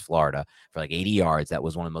run against Florida for like 80 yards. That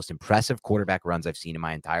was one of the most impressive quarterback runs I've seen in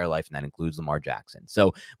my entire life, and that includes Lamar Jackson.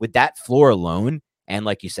 So with that floor alone, and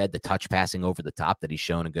like you said, the touch passing over the top that he's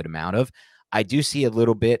shown a good amount of, I do see a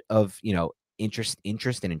little bit of, interest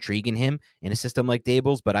and intrigue in him in a system like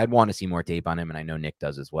Dable's, but I'd want to see more tape on him, and I know Nick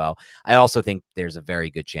does as well. I also think there's a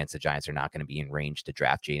very good chance the Giants are not going to be in range to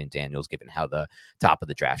draft Jaden Daniels, given how the top of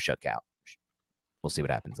the draft shook out. We'll see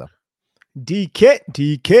what happens, though.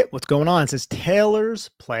 D-Kit, what's going on? It says Taylor's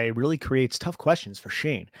play really creates tough questions for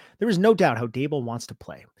Shane. There is no doubt how Dable wants to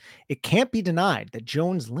play. It can't be denied that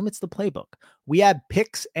Jones limits the playbook. We have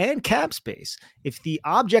picks and cap space. If the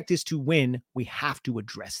object is to win, we have to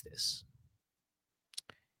address this.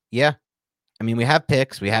 Yeah. I mean, we have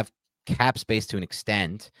picks, we have cap space to an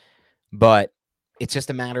extent, but it's just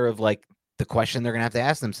a matter of like the question they're going to have to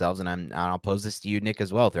ask themselves. And I'll pose this to you, Nick,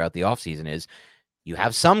 as well throughout the offseason is you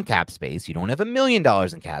have some cap space. You don't have $1 million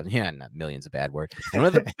in cap. Yeah, not million's a bad word. You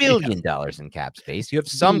don't have $1 billion in cap space. You have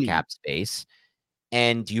some cap space.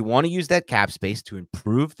 And do you want to use that cap space to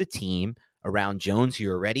improve the team around Jones, who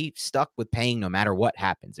you're already stuck with paying no matter what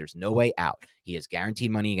happens? There's no way out. He has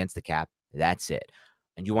guaranteed money against the cap. That's it.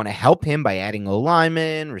 And you want to help him by adding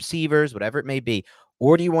linemen, receivers, whatever it may be?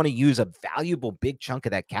 Or do you want to use a valuable big chunk of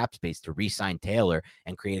that cap space to re-sign Taylor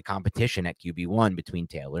and create a competition at QB1 between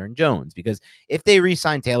Taylor and Jones? Because if they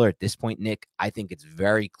re-sign Taylor at this point, Nick, I think it's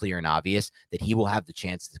very clear and obvious that he will have the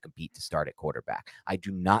chance to compete to start at quarterback. I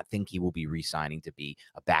do not think he will be re-signing to be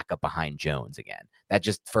a backup behind Jones again. That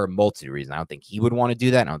just for a multitude of reasons. I don't think he would want to do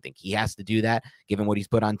that. I don't think he has to do that, given what he's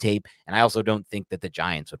put on tape. And I also don't think that the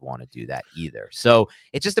Giants would want to do that either. So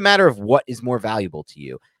it's just a matter of what is more valuable to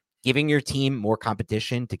you. Giving your team more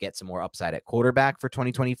competition to get some more upside at quarterback for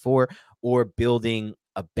 2024, or building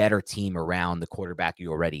a better team around the quarterback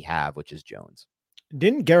you already have, which is Jones.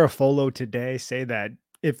 Didn't Garofolo today say that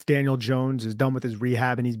if Daniel Jones is done with his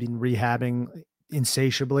rehab and he's been rehabbing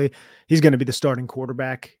insatiably, he's going to be the starting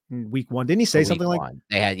quarterback in week 1? Didn't he say something like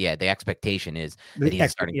that? The expectation is that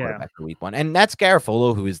he's starting quarterback for week 1. And that's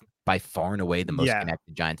Garofolo, who is by far and away the most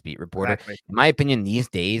connected Giants beat reporter. Exactly. In my opinion, these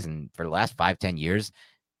days and for the last 5-10 years,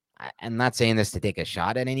 I'm not saying this to take a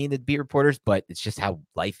shot at any of the beat reporters, but it's just how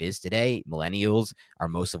life is today. Millennials are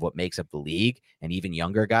most of what makes up the league, and even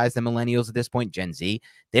younger guys than millennials at this point, Gen Z,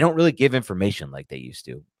 they don't really give information like they used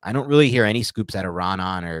to. I don't really hear any scoops out of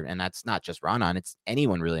Ronan, and that's not just Ronan, it's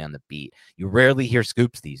anyone really on the beat. You rarely hear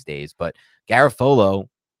scoops these days, but Garofolo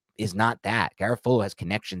is not that. Garofolo has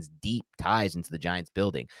connections, deep ties into the Giants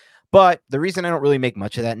building. But the reason I don't really make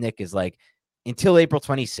much of that, Nick, is like until April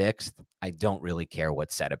 26th, I don't really care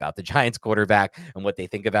what's said about the Giants quarterback and what they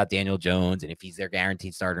think about Daniel Jones and if he's their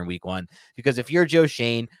guaranteed starter in week 1. Because if you're Joe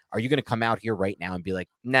Shane, are you going to come out here right now and be like,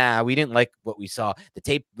 nah, we didn't like what we saw. The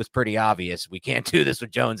tape was pretty obvious. We can't do this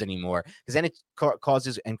with Jones anymore. Because then it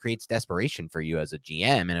causes and creates desperation for you as a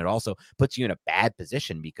GM. And it also puts you in a bad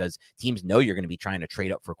position because teams know you're going to be trying to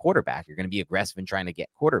trade up for quarterback. You're going to be aggressive in trying to get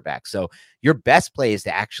quarterback. So your best play is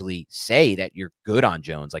to actually say that you're good on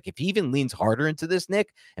Jones. Like if he even leans harder into this, Nick,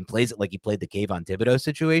 and plays it like he played the Kayvon Thibodeau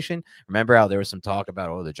situation. Remember how there was some talk about,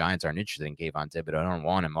 oh, the Giants aren't interested in Kayvon Thibodeau. I don't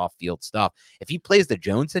want him off-field stuff. If he plays the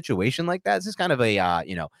Jones situation like that, this is kind of a,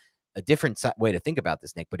 a different way to think about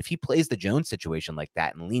this, Nick. But if he plays the Jones situation like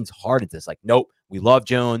that and leans hard into this, like, nope, we love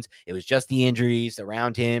Jones. It was just the injuries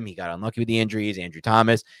around him. He got unlucky with the injuries, Andrew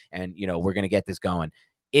Thomas, and, we're going to get this going.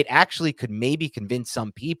 It actually could maybe convince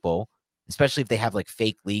some people, especially if they have like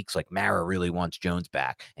fake leaks, like Mara really wants Jones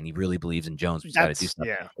back and he really believes in Jones. We just got to do stuff.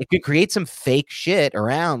 Yeah. It could create some fake shit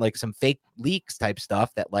around, like some fake leaks type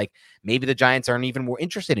stuff that like maybe the Giants aren't even more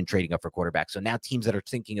interested in trading up for quarterback. So now teams that are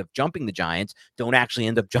thinking of jumping the Giants don't actually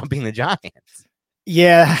end up jumping the Giants.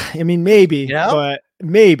 Yeah. I mean, maybe, but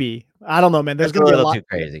I don't know, man. There's That's going a to be a little lot. too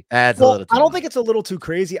crazy. That's a Well, little too I don't much. think it's a little too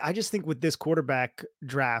crazy. I just think with this quarterback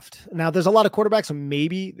draft, now there's a lot of quarterbacks, so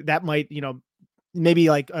maybe that might, maybe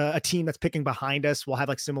like a team that's picking behind us will have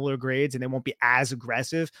like similar grades and they won't be as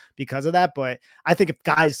aggressive because of that. But I think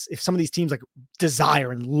if some of these teams like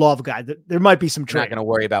desire and love guys, there might be some You're not trade. going to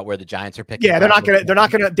worry about where the Giants are picking. Yeah, they're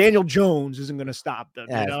not gonna. Daniel Jones isn't gonna stop them.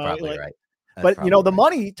 That's probably right. But the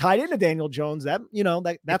money tied into Daniel Jones, that's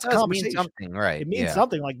a conversation. Mean something, right? It means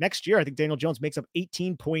something. Like next year, I think Daniel Jones makes up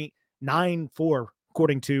 18.94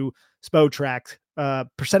 according to SpoTrack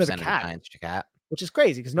percent of the cap, which is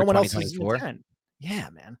crazy because no one else is in the 10. Yeah,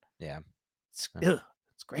 man. Yeah, it's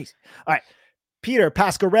crazy. All right. Peter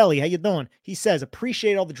Pasquarelli, how you doing? He says,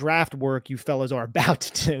 appreciate all the draft work you fellas are about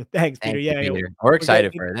to do. Thanks, Peter. Peter. We're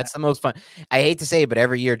excited for it. That's the most fun. I hate to say it, but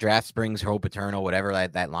every year draft springs hope eternal, whatever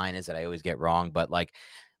that line is that I always get wrong. But like,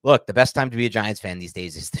 look, the best time to be a Giants fan these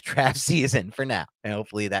days is the draft season for now. And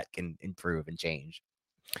hopefully that can improve and change.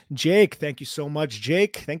 Jake, thank you so much.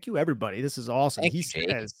 Jake, thank you, everybody. This is awesome. Thank he you, Jake.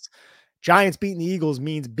 Says, Giants beating the Eagles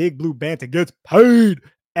means Big Blue Banta gets paid.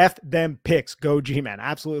 F them picks. Go G-Man.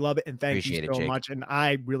 Absolutely love it. And thank you so much. And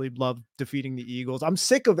I really love defeating the Eagles. I'm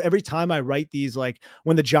sick of every time I write these, like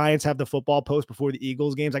when the Giants have the football post before the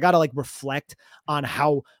Eagles games, I got to like reflect on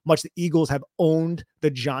how much the Eagles have owned the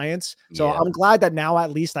Giants. So I'm glad that now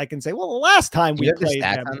at least I can say, well, the last time we played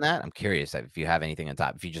them on that. I'm curious if you have anything on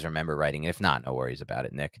top, if you just remember writing it. If not, no worries about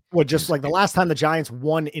it, Nick. Well, just like the last time the Giants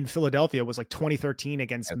won in Philadelphia was like 2013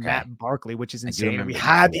 against Matt Barkley, which is insane. We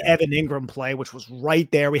had the Evan Ingram play, which was right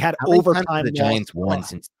there. We had overtime. The Giants won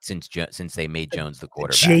since they made Jones the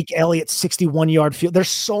quarterback. Jake Elliott 61-yard field. There's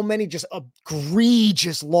so many just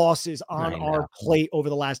egregious losses on our plate over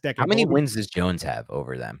the last decade. How many wins does Jones have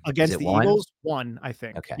over them against the Eagles? One, I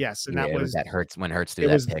think. Okay. Yes, and that hurts when Hurts threw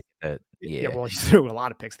that pick. Well, he threw a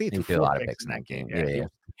lot of picks. He threw a lot of picks in that game. He was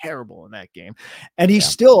terrible in that game, and he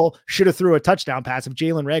still should have threw a touchdown pass if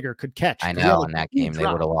Jalen Reagor could catch. I know in that game they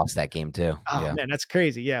would have lost that game too. Oh man, that's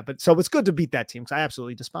crazy. Yeah, but so it's good to beat that team because I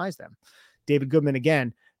absolutely despise them. David Goodman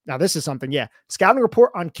again. Now, this is something, scouting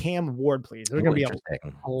report on Cam Ward, please. There's going to be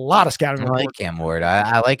a lot of scouting reports. I like Cam Ward.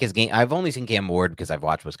 I like his game. I've only seen Cam Ward because I've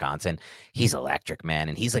watched Wisconsin. He's electric, man,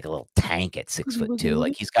 and he's like a little tank at 6'2".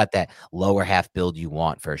 Like he's got that lower half build you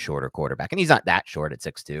want for a shorter quarterback, and he's not that short at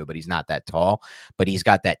 6'2", but he's not that tall. But he's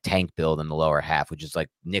got that tank build in the lower half, which is like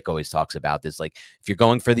Nick always talks about this. Like if you're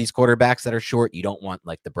going for these quarterbacks that are short, you don't want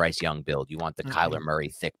like the Bryce Young build. You want the Kyler Murray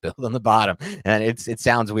thick build on the bottom, and it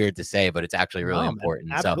sounds weird to say, but it's actually really important.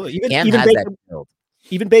 Man, absolutely. So Cam has that build.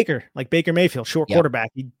 Even Baker, like Baker Mayfield, short quarterback.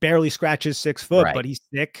 He barely scratches 6 foot, but he's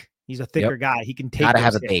thick. He's a thicker guy. He can take. Gotta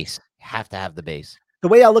have a base. Have to have the base. The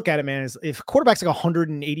way I look at it, man, is if quarterback's like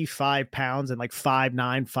 185 pounds and like 5'9",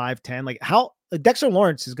 5'10", like how Dexter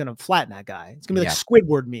Lawrence is going to flatten that guy. It's going to be like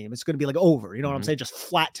Squidward meme. It's going to be like over. You know what I'm saying? Just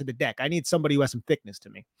flat to the deck. I need somebody who has some thickness to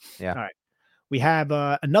me. Yeah. All right. We have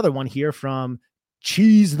another one here from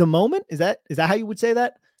Cheese the Moment. Is that how you would say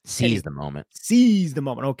that? Seize the moment. Seize the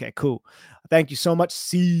moment. Okay, cool. Thank you so much.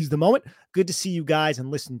 Seize the moment. Good to see you guys and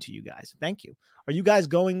listen to you guys. Thank you. Are you guys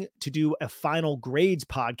going to do a final grades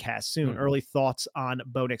podcast soon? Early thoughts on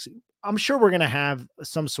Bo Nix. I'm sure we're going to have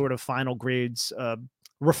some sort of final grades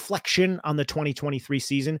reflection on the 2023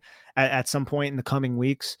 season at some point in the coming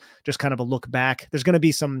weeks. Just kind of a look back. There's going to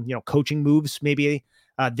be some, coaching moves maybe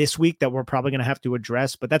this week that we're probably going to have to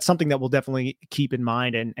address, but that's something that we'll definitely keep in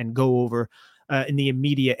mind and go over in the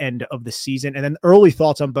immediate end of the season. And then early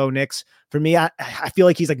thoughts on Bo Nix. For me, I feel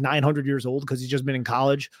like he's like 900 years old because he's just been in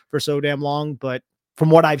college for so damn long. But from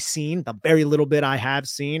what I've seen, the very little bit I have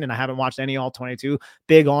seen, and I haven't watched any all 22,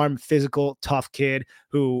 big arm, physical, tough kid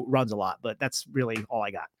who runs a lot. But that's really all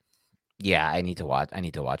I got. Yeah, I need to watch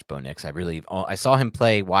Bo Nix. I saw him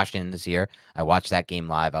play Washington this year. I watched that game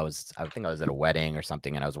live. I think I was at a wedding or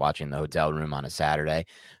something, and I was watching the hotel room on a Saturday.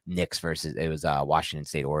 Nix versus Washington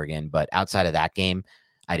State, Oregon. But outside of that game,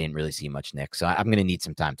 I didn't really see much Nix. So I'm going to need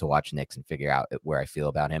some time to watch Nix and figure out where I feel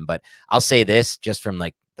about him. But I'll say this just from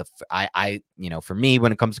like for me,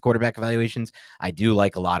 when it comes to quarterback evaluations, I do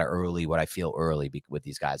like a lot of what I feel early with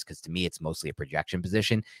these guys, because to me, it's mostly a projection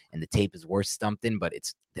position and the tape is worth something, but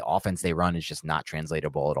it's the offense they run is just not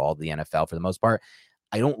translatable at all to the NFL for the most part.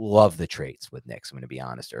 I don't love the traits with Nix. I'm going to be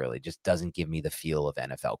honest early. It just doesn't give me the feel of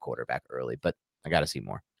NFL quarterback early, but I got to see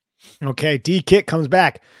more. Okay, D-Kit comes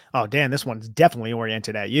back. Oh, Dan, this one's definitely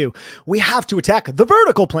oriented at you. We have to attack the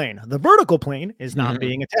vertical plane. The vertical plane is not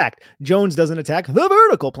being attacked. Jones doesn't attack the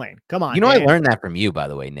vertical plane. Come on, Dan. I learned that from you, by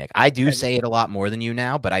the way, Nick. I do say it a lot more than you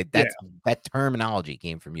now, but that terminology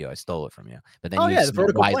came from you. I stole it from you. But then the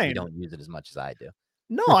vertical plane. You don't use it as much as I do.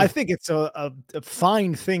 No, I think it's a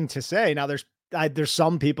fine thing to say. Now, there's there's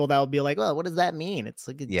some people that will be like, well, what does that mean? It's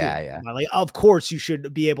like, Yeah. like, of course you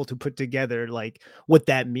should be able to put together like what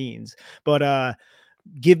that means. But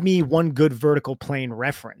give me one good vertical plane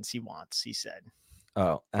reference he said.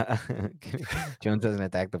 Oh, Jones doesn't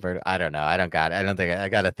attack the vertical. I don't know. I don't think I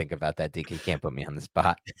got to think about that. DK, you can't put me on the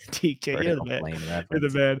spot. DK, you're the Vertical man. plane You're the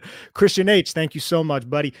reference. man. Christian H, thank you so much,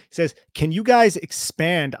 buddy. He says, can you guys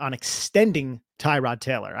expand on extending Tyrod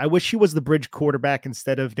Taylor? I wish he was the bridge quarterback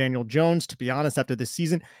instead of Daniel Jones. To be honest, after this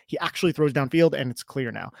season, he actually throws downfield, and it's clear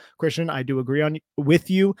now. Christian, I do agree with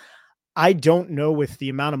you. I don't know, with the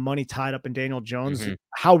amount of money tied up in Daniel Jones,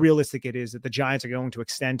 how realistic it is that the Giants are going to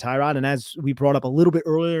extend Tyrod. And as we brought up a little bit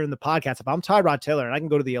earlier in the podcast, if I'm Tyrod Taylor and I can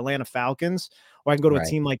go to the Atlanta Falcons, or I can go to a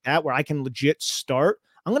team like that where I can legit start,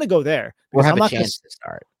 I'm going to go there. Or have a chance to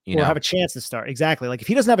start. Have a chance to start. Exactly. Like if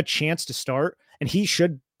he doesn't have a chance to start, and he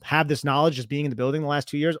should have this knowledge just being in the building the last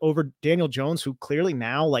 2 years over Daniel Jones, who clearly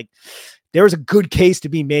now, like, there is a good case to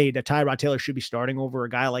be made that Tyrod Taylor should be starting over a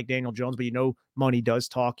guy like Daniel Jones, but money does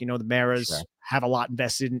talk. The Maras have a lot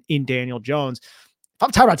invested in Daniel Jones. If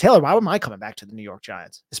I'm Tyrod Taylor, why am I coming back to the New York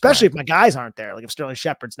Giants? Especially if my guys aren't there, like if Sterling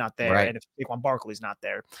Shepard's not there and if Saquon Barkley's not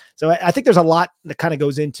there. So I think there's a lot that kind of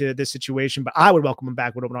goes into this situation, but I would welcome him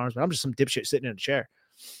back with open arms, but I'm just some dipshit sitting in a chair.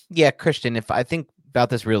 Yeah, Christian, if I think about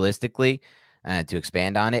this realistically, to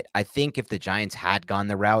expand on it, I think if the Giants had gone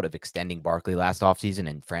the route of extending Barkley last offseason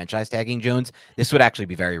and franchise tagging Jones, this would actually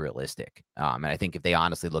be very realistic. And I think if they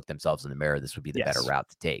honestly looked themselves in the mirror, this would be the better route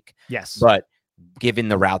to take. Yes. But given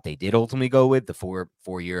the route they did ultimately go with, the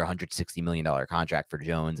four-year, $160 million contract for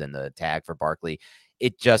Jones and the tag for Barkley,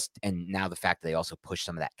 and now the fact that they also push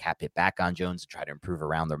some of that cap hit back on Jones to try to improve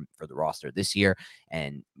around them for the roster this year.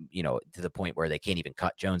 And, to the point where they can't even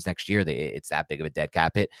cut Jones next year. It's that big of a dead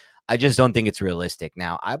cap hit. I just don't think it's realistic.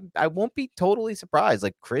 Now, I won't be totally surprised.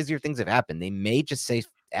 Like, crazier things have happened. They may just say,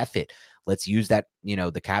 F it. Let's use that,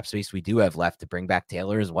 the cap space we do have left to bring back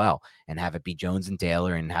Taylor as well and have it be Jones and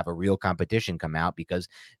Taylor and have a real competition come out, because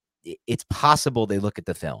it's possible they look at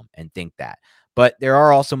the film and think that. But there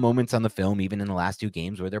are also moments on the film, even in the last two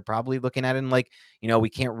games, where they're probably looking at it and like, we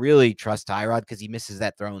can't really trust Tyrod because he misses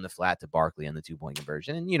that throw in the flat to Barkley on the 2-point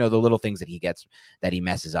conversion. And, the little things that he gets that he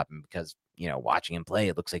messes up. And because, watching him play,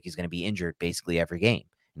 it looks like he's going to be injured basically every game.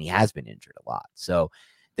 And he has been injured a lot. So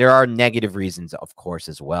there are negative reasons, of course,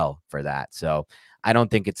 as well for that. So I don't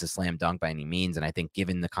think it's a slam dunk by any means. And I think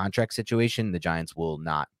given the contract situation, the Giants will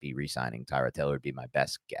not be re-signing Tyrod Taylor would be my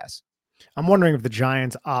best guess. I'm wondering if the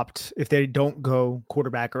Giants opt, if they don't go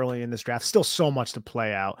quarterback early in this draft, still so much to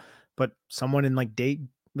play out, but someone in like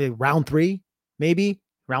maybe round 3, maybe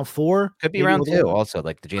round 4. Could be round 2 also,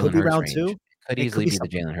 like the Jalen Hurts range. Two. Could easily be the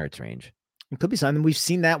Jalen Hurts range. It could be something. We've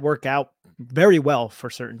seen that work out very well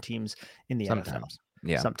for certain teams in the NFL.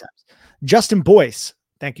 Yeah. Sometimes. Justin Boyce,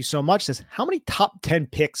 thank you so much, says, how many top 10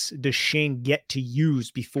 picks does Shane get to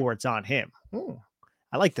use before it's on him?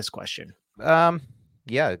 I like this question.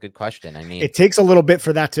 Yeah, good question. I mean, it takes a little bit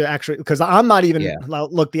for that to actually, because I'm not even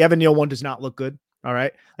look, the Evan Neal one does not look good. All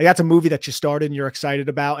right. Like, that's a movie that you started and you're excited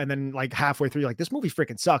about. And then like halfway through, you're like, this movie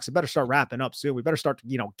freaking sucks. It better start wrapping up soon. We better start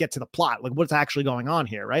to, get to the plot. Like, what's actually going on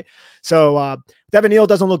here. Right. So Evan Neal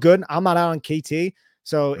doesn't look good. I'm not out on KT.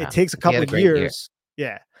 So it takes a couple of years.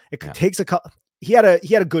 Yeah. It takes a couple. He had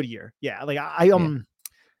a good year. Yeah. Like the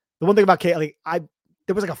one thing about KT, like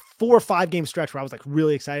there was like a 4 or 5 game stretch where I was like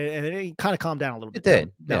really excited, and it kind of calmed down a little bit. It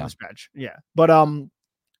did down the stretch. Yeah. But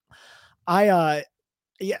I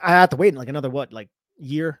have to wait like another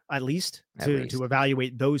year at least to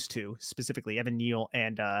evaluate those two, specifically Evan Neal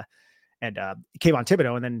and Kayvon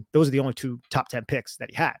Thibodeau, and then those are the only 2 top 10 picks that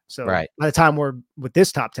he had. So by the time we're with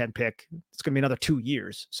this top 10 pick, it's going to be another 2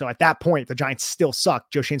 years. So at that point, the Giants still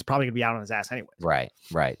suck. Joe Shane's probably going to be out on his ass anyway.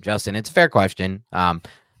 Right. Justin, it's a fair question.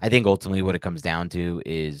 I think ultimately what it comes down to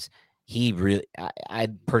is I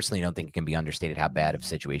personally don't think it can be understated how bad of a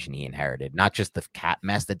situation he inherited. Not just the cap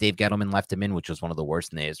mess that Dave Gettleman left him in, which was one of the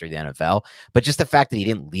worst in the history of the NFL, but just the fact that he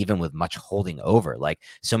didn't leave him with much holding over. Like,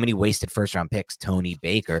 so many wasted first-round picks, Tony,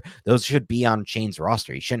 Baker, those should be on Shane's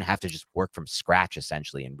roster. He shouldn't have to just work from scratch,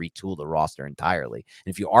 essentially, and retool the roster entirely.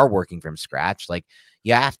 And if you are working from scratch, like,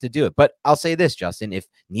 you have to do it. But I'll say this, Justin, if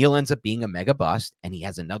Neal ends up being a mega bust and he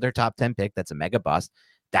has another top 10 pick that's a mega bust,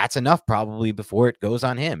 that's enough probably before it goes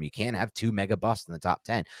on him. You can't have 2 mega busts in the top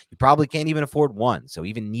 10. You probably can't even afford 1. So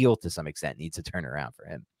even Neal, to some extent, needs to turn around for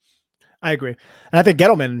him. I agree. And I think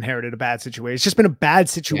Gettleman inherited a bad situation. It's just been a bad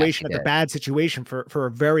situation after bad situation for a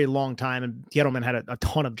very long time. And Gettleman had a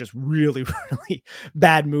ton of just really, really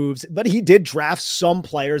bad moves. But he did draft some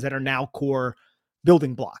players that are now core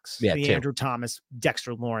building blocks. Yeah, Andrew Thomas,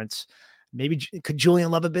 Dexter Lawrence. Maybe could Julian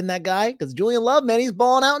Love have been that guy? Because Julian Love, man, he's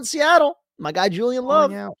balling out in Seattle. My guy Julian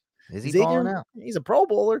Falling Love. out. Is he Xavier, falling out? he's a Pro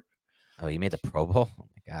Bowler. Oh, he made the Pro Bowl? Oh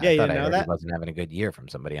my God. Yeah, I you thought didn't I know heard he that? wasn't having a good year from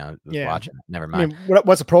somebody I was Yeah. watching. Never I mind. mean,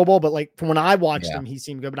 what's a Pro Bowl? But like from when I watched Yeah. him, he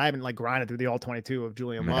seemed good. But I haven't like grinded through the all 22 of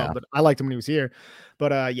Julian Love. Yeah. But I liked him when he was here.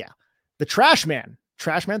 But yeah, the Trash Man.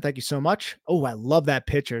 Trash Man, thank you so much. Oh, I love that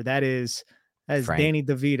picture. That is Frank. Danny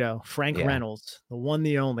DeVito, Frank Yeah. Reynolds, the one,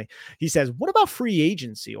 the only. He says, "What about free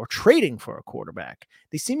agency or trading for a quarterback?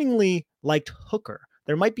 They seemingly liked Hooker.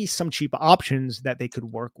 There might be some cheap options that they could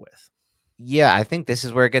work with." Yeah, I think this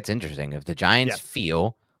is where it gets interesting. If the Giants Yeah.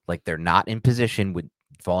 feel like they're not in position with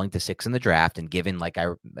falling to 6 in the draft, and given, like,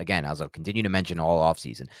 as I'll continue to mention all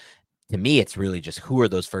offseason, to me, it's really just who are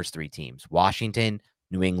those first 3 teams? Washington,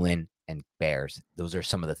 New England, and Bears. Those are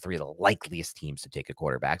some of the 3 of the likeliest teams to take a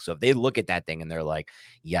quarterback. So if they look at that thing and they're like,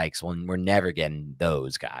 yikes, well, we're never getting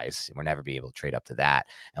those guys. We'll never be able to trade up to that.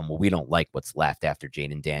 And we don't like what's left after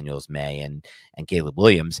Jaden Daniels, May, and Caleb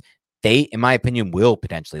Williams. They, in my opinion, will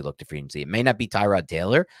potentially look to free agency. It may not be Tyrod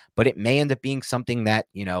Taylor, but it may end up being something that,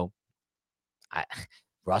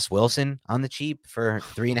 Russ Wilson on the cheap for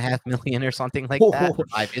 $3.5 million or something like that to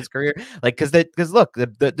revive his career. Like, because look,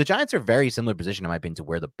 the Giants are very similar position, in my opinion, to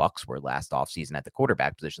where the Bucs were last offseason at the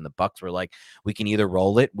quarterback position. The Bucs were like, we can either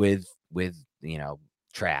roll it with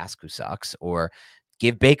Trask, who sucks, or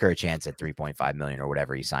give Baker a chance at $3.5 million or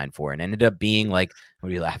whatever he signed for, and ended up being like, what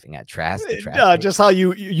are you laughing at? Trask? Just how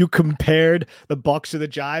you compared the Bucs to the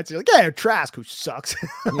Giants. You're like, yeah, Trask, who sucks.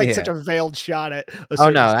 Such a veiled shot at. Oh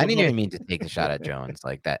no, I didn't even mean to take the shot at Jones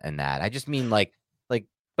like that and that. I just mean like,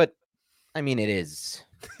 but I mean it is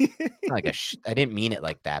like I didn't mean it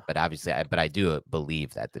like that, but obviously, I do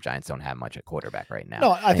believe that the Giants don't have much at quarterback right now.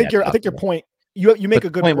 No, I think your point. You make a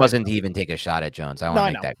good point. Wasn't to even take a shot at Jones. I want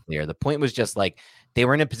to make that clear. The point was just like they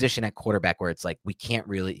were in a position at quarterback where it's like we can't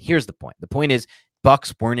really. Here's the point. The point is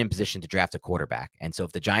Bucs weren't in position to draft a quarterback, and so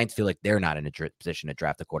if the Giants feel like they're not in a position to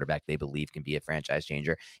draft a quarterback they believe can be a franchise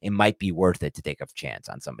changer, it might be worth it to take a chance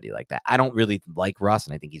on somebody like that. I don't really like Russ,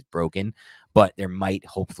 and I think he's broken, but there might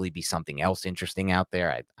hopefully be something else interesting out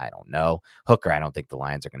there. I don't know. Hooker, I don't think the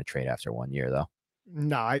Lions are going to trade after 1 year though.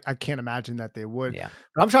 No, I can't imagine that they would. Yeah.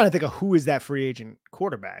 But I'm trying to think of who is that free agent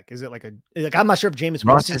quarterback. Is it like I'm not sure if Jameis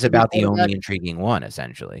Ross is about the only intriguing one,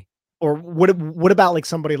 essentially. Or what about like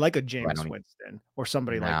somebody like a Jameis Winston or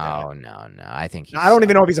somebody like that? No. I think I don't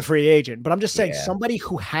even know if he's a free agent, but I'm just saying somebody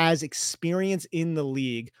who has experience in the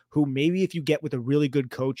league, who maybe if you get with a really good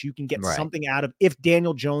coach, you can get something out of if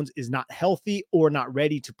Daniel Jones is not healthy or not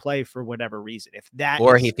ready to play for whatever reason. If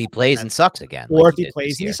he plays and sucks again. Or if he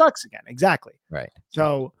plays and he sucks again. Exactly. Right.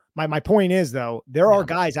 So my point is, though, there are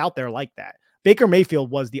guys out there like that. Baker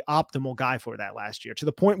Mayfield was the optimal guy for that last year, to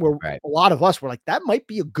the point where a lot of us were like, that might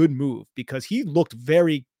be a good move, because he looked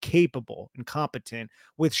very capable and competent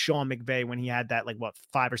with Sean McVay when he had that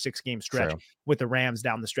 5 or 6 game stretch with the Rams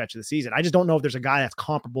down the stretch of the season. I just don't know if there's a guy that's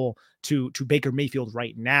comparable to Baker Mayfield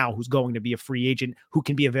right now who's going to be a free agent who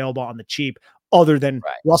can be available on the cheap, other than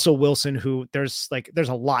Russell Wilson, who there's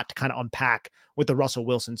a lot to kind of unpack with the Russell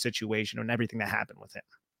Wilson situation and everything that happened with him.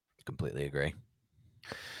 Completely agree.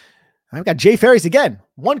 I've got Jay Ferries again.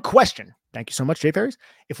 One question. Thank you so much, Jay Ferries.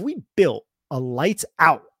 If we built a lights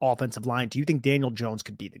out offensive line, do you think Daniel Jones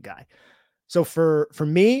could be the guy? So for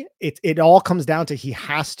me, it all comes down to he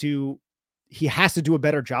has to do a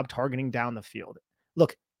better job targeting down the field.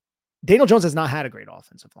 Look, Daniel Jones has not had a great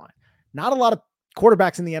offensive line. Not a lot of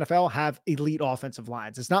quarterbacks in the NFL have elite offensive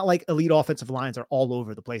lines. It's not like elite offensive lines are all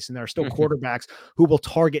over the place, and there are still quarterbacks who will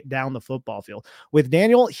target down the football field. With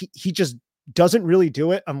Daniel, he just doesn't really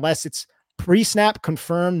do it unless it's pre-snap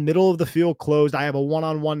confirmed, middle of the field closed. I have a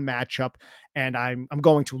one-on-one matchup, and I'm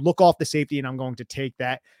going to look off the safety, and I'm going to take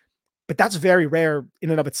that. But that's very rare in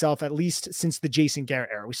and of itself, at least since the Jason Garrett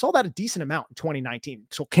era. We saw that a decent amount in 2019.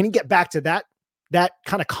 So can he get back to that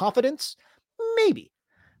kind of confidence? Maybe.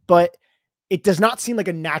 But it does not seem like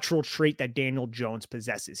a natural trait that Daniel Jones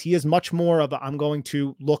possesses. He is much more of I'm going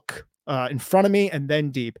to look in front of me and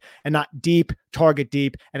then deep, and not deep, target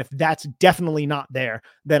deep. And if that's definitely not there,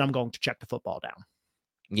 then I'm going to check the football down.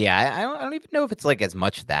 Yeah, I don't even know if it's like as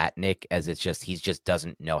much that, Nick, as it's just he just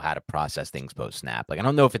doesn't know how to process things post snap. Like, I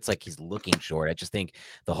don't know if it's like he's looking short. I just think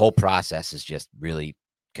the whole process is just really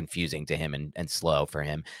confusing to him and slow for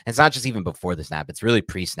him. And it's not just even before the snap, it's really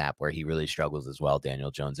pre-snap where he really struggles as well, Daniel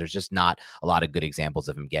Jones. There's just not a lot of good examples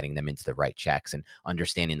of him getting them into the right checks and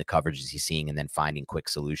understanding the coverages he's seeing and then finding quick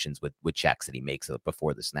solutions with checks that he makes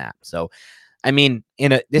before the snap. So I mean,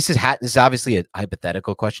 this is obviously a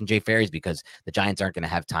hypothetical question, Jay Ferries, because the Giants aren't going to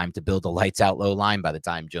have time to build a lights out low line by the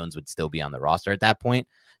time Jones would still be on the roster at that point.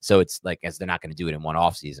 So it's like, as they're not going to do it in one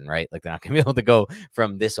offseason, right? Like they're not going to be able to go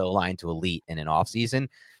from this O-line to elite in an offseason.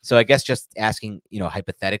 So I guess just asking,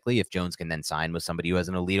 hypothetically, if Jones can then sign with somebody who has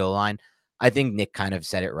an elite O-line, I think Nick kind of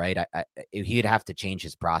said it right. He'd have to change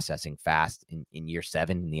his processing fast in year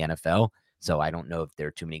 7 in the NFL. So I don't know if there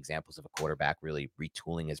are too many examples of a quarterback really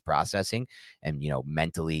retooling his processing and,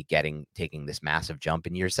 mentally taking this massive jump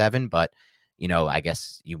in year 7. But, I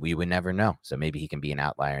guess we would never know. So maybe he can be an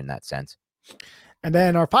outlier in that sense. And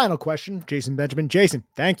then our final question, Jason Benjamin. Jason,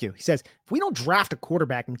 thank you. He says, if we don't draft a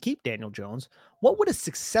quarterback and keep Daniel Jones, what would a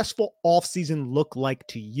successful offseason look like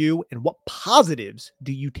to you? And what positives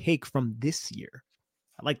do you take from this year?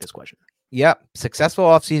 I like this question. Yeah. Successful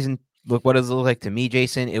offseason. Look, what does it look like to me,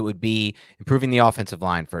 Jason? It would be improving the offensive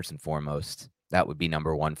line first and foremost. That would be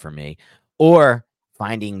number one for me. Or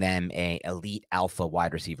finding them a elite alpha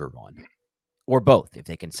wide receiver one. Or both, if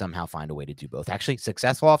they can somehow find a way to do both. Actually,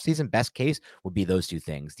 successful offseason, best case would be those two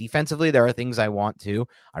things. Defensively, there are things I want to.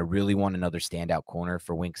 I really want another standout corner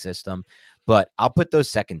for Wink system, but I'll put those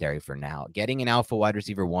secondary for now. Getting an alpha wide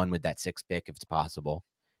receiver one with that 6th pick, if it's possible,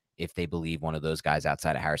 if they believe one of those guys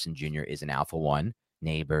outside of Harrison Jr. is an alpha one,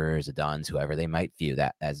 Neighbors, Duns, whoever they might view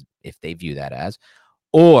that as, if they view that as,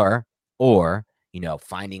 or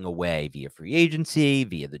finding a way via free agency,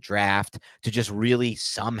 via the draft, to just really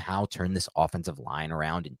somehow turn this offensive line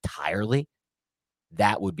around entirely.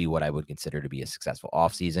 That would be what I would consider to be a successful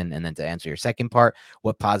offseason. And then to answer your second part,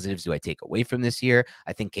 what positives do I take away from this year?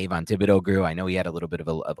 I think Kayvon Thibodeau grew. I know he had a little bit of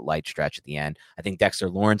a light stretch at the end. I think Dexter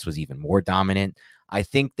Lawrence was even more dominant. I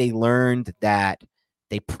think they learned that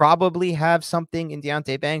they probably have something in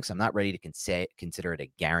Deonte Banks. I'm not ready to consider it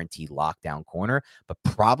a guaranteed lockdown corner, but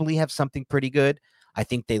probably have something pretty good. I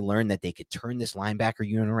think they learned that they could turn this linebacker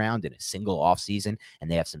unit around in a single offseason,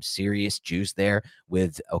 and they have some serious juice there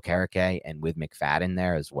with Okereke and with McFadden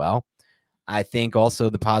there as well. I think also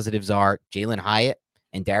the positives are Jalen Hyatt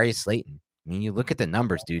and Darius Slayton. I mean, you look at the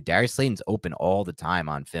numbers, dude. Darius Slayton's open all the time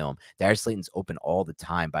on film. Darius Slayton's open all the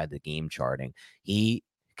time by the game charting. He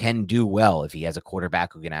can do well if he has a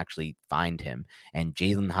quarterback who can actually find him. And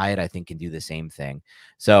Jalen Hyatt, I think, can do the same thing.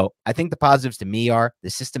 So I think the positives to me are the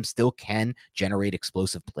system still can generate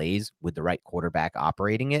explosive plays with the right quarterback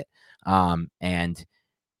operating it. And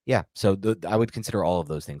yeah, so I would consider all of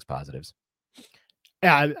those things positives.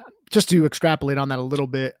 Yeah, just to extrapolate on that a little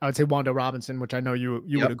bit, I would say Wando Robinson, which I know you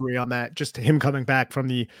would agree on that. Just him coming back from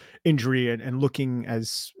the injury and looking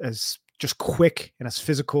as just quick and as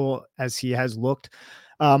physical as he has looked.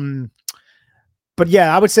 But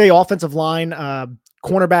yeah, I would say offensive line,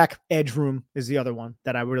 cornerback, edge room is the other one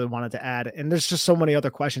that I really wanted to add. And there's just so many other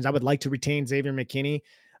questions. I would like to retain Xavier McKinney.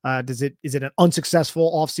 Is it an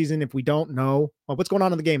unsuccessful offseason if we don't know? Well, what's going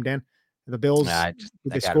on in the game, Dan? The Bills, Bills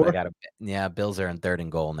are in 3rd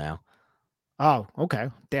and goal now. Oh, okay.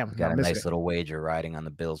 Damn. Got a nice little wager riding on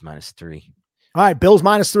the Bills -3. All right, Bills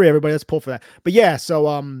 -3, everybody. Let's pull for that. But yeah, so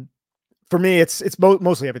for me, it's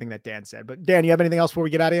mostly everything that Dan said. But Dan, you have anything else before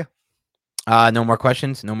we get out of here? No more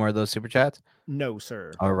questions? No more of those super chats? No,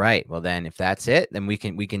 sir. All right. Well, then if that's it, then we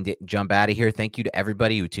can jump out of here. Thank you to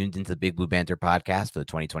everybody who tuned into the Big Blue Banter podcast for the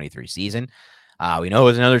 2023 season. We know it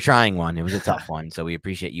was another trying one. It was a tough one. So we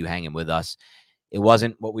appreciate you hanging with us. It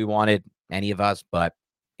wasn't what we wanted, any of us, but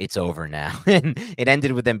it's over now. And it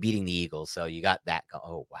ended with them beating the Eagles. So you got that.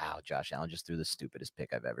 Oh, wow. Josh Allen just threw the stupidest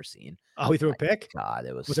pick I've ever seen. Oh, he threw a pick? God,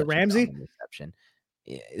 it was it Ramsey? Reception.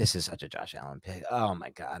 Yeah, this is such a Josh Allen pick. Oh my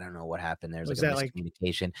God. I don't know what happened. There's Was like a that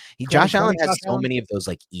miscommunication. Josh Allen has so many of those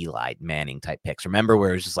like Eli Manning type picks. Remember where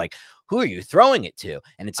it was just like, who are you throwing it to?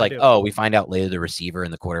 And it's like, oh, we find out later the receiver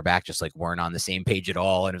and the quarterback just like weren't on the same page at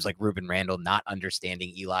all. And it was like Ruben Randall not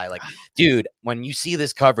understanding Eli. Like, dude, when you see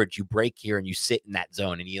this coverage, you break here and you sit in that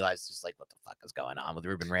zone. And Eli's just like, what the fuck is going on with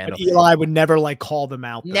Ruben Randall? But Eli would never like call them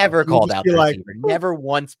out. Though. Never called out the receiver. Never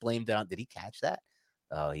once blamed it on. Did he catch that?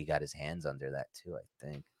 Oh, he got his hands under that too, I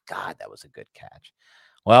think. God, that was a good catch.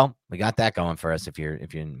 Well, we got that going for us if we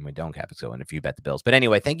don't have it going if you bet the Bills. But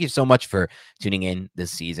anyway, thank you so much for tuning in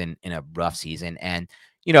this season in a rough season. And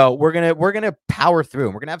we're gonna power through,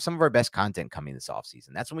 and we're gonna have some of our best content coming this offseason.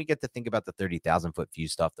 That's when we get to think about the 30,000-foot view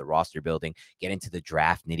stuff, the roster building, get into the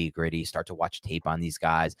draft nitty-gritty, start to watch tape on these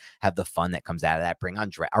guys, have the fun that comes out of that, bring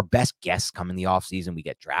on our best guests come in the offseason. We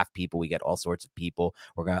get draft people, we get all sorts of people.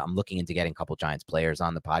 I'm looking into getting a couple Giants players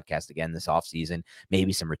on the podcast again this offseason,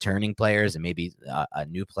 maybe some returning players, and maybe a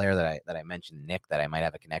new player that I mentioned, Nick, that I might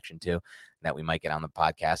have a connection to, that we might get on the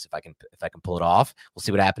podcast if I can pull it off. We'll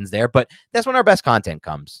see what happens there. But that's when our best content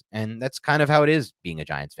comes. And that's kind of how how it is being a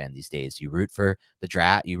Giants fan these days. You root for the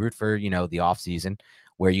draft, you root for, the offseason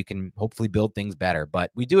where you can hopefully build things better.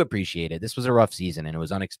 But we do appreciate it. This was a rough season and it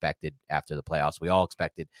was unexpected after the playoffs. We all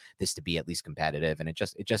expected this to be at least competitive, and it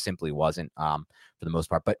just simply wasn't for the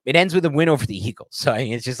most part. But it ends with a win over the Eagles. So I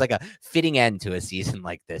mean, it's just like a fitting end to a season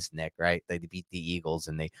like this, Nick, right? They beat the Eagles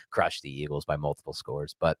and they crushed the Eagles by multiple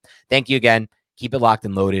scores. But thank you again. Keep it locked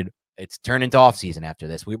and loaded. It's turned into off season after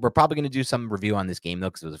this. We're probably going to do some review on this game though,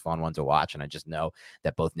 because it was a fun one to watch. And I just know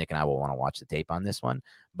that both Nick and I will want to watch the tape on this one.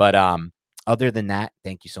 But other than that,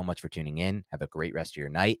 thank you so much for tuning in. Have a great rest of your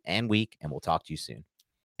night and week, and we'll talk to you soon.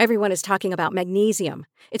 Everyone is talking about magnesium.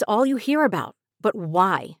 It's all you hear about. But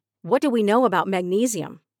why? What do we know about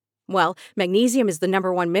magnesium? Well, magnesium is the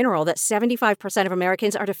number one mineral that 75% of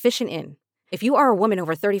Americans are deficient in. If you are a woman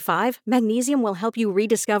over 35, magnesium will help you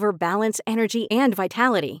rediscover balance, energy, and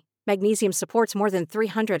vitality. Magnesium supports more than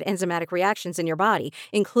 300 enzymatic reactions in your body,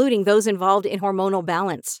 including those involved in hormonal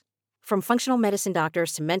balance. From functional medicine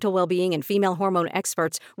doctors to mental well-being and female hormone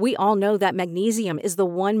experts, we all know that magnesium is the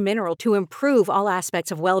one mineral to improve all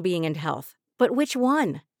aspects of well-being and health. But which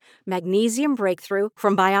one? Magnesium Breakthrough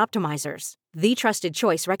from Bioptimizers, the trusted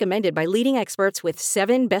choice recommended by leading experts with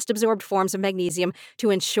 7 best-absorbed forms of magnesium to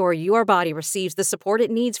ensure your body receives the support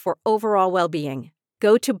it needs for overall well-being.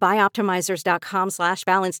 Go to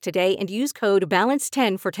bioptimizers.com/balance today and use code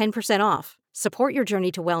BALANCE10 for 10% off. Support your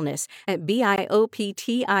journey to wellness at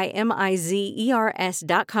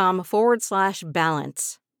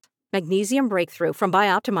bioptimizers.com/balance. Magnesium Breakthrough from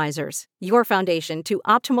Bioptimizers, your foundation to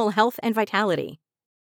optimal health and vitality.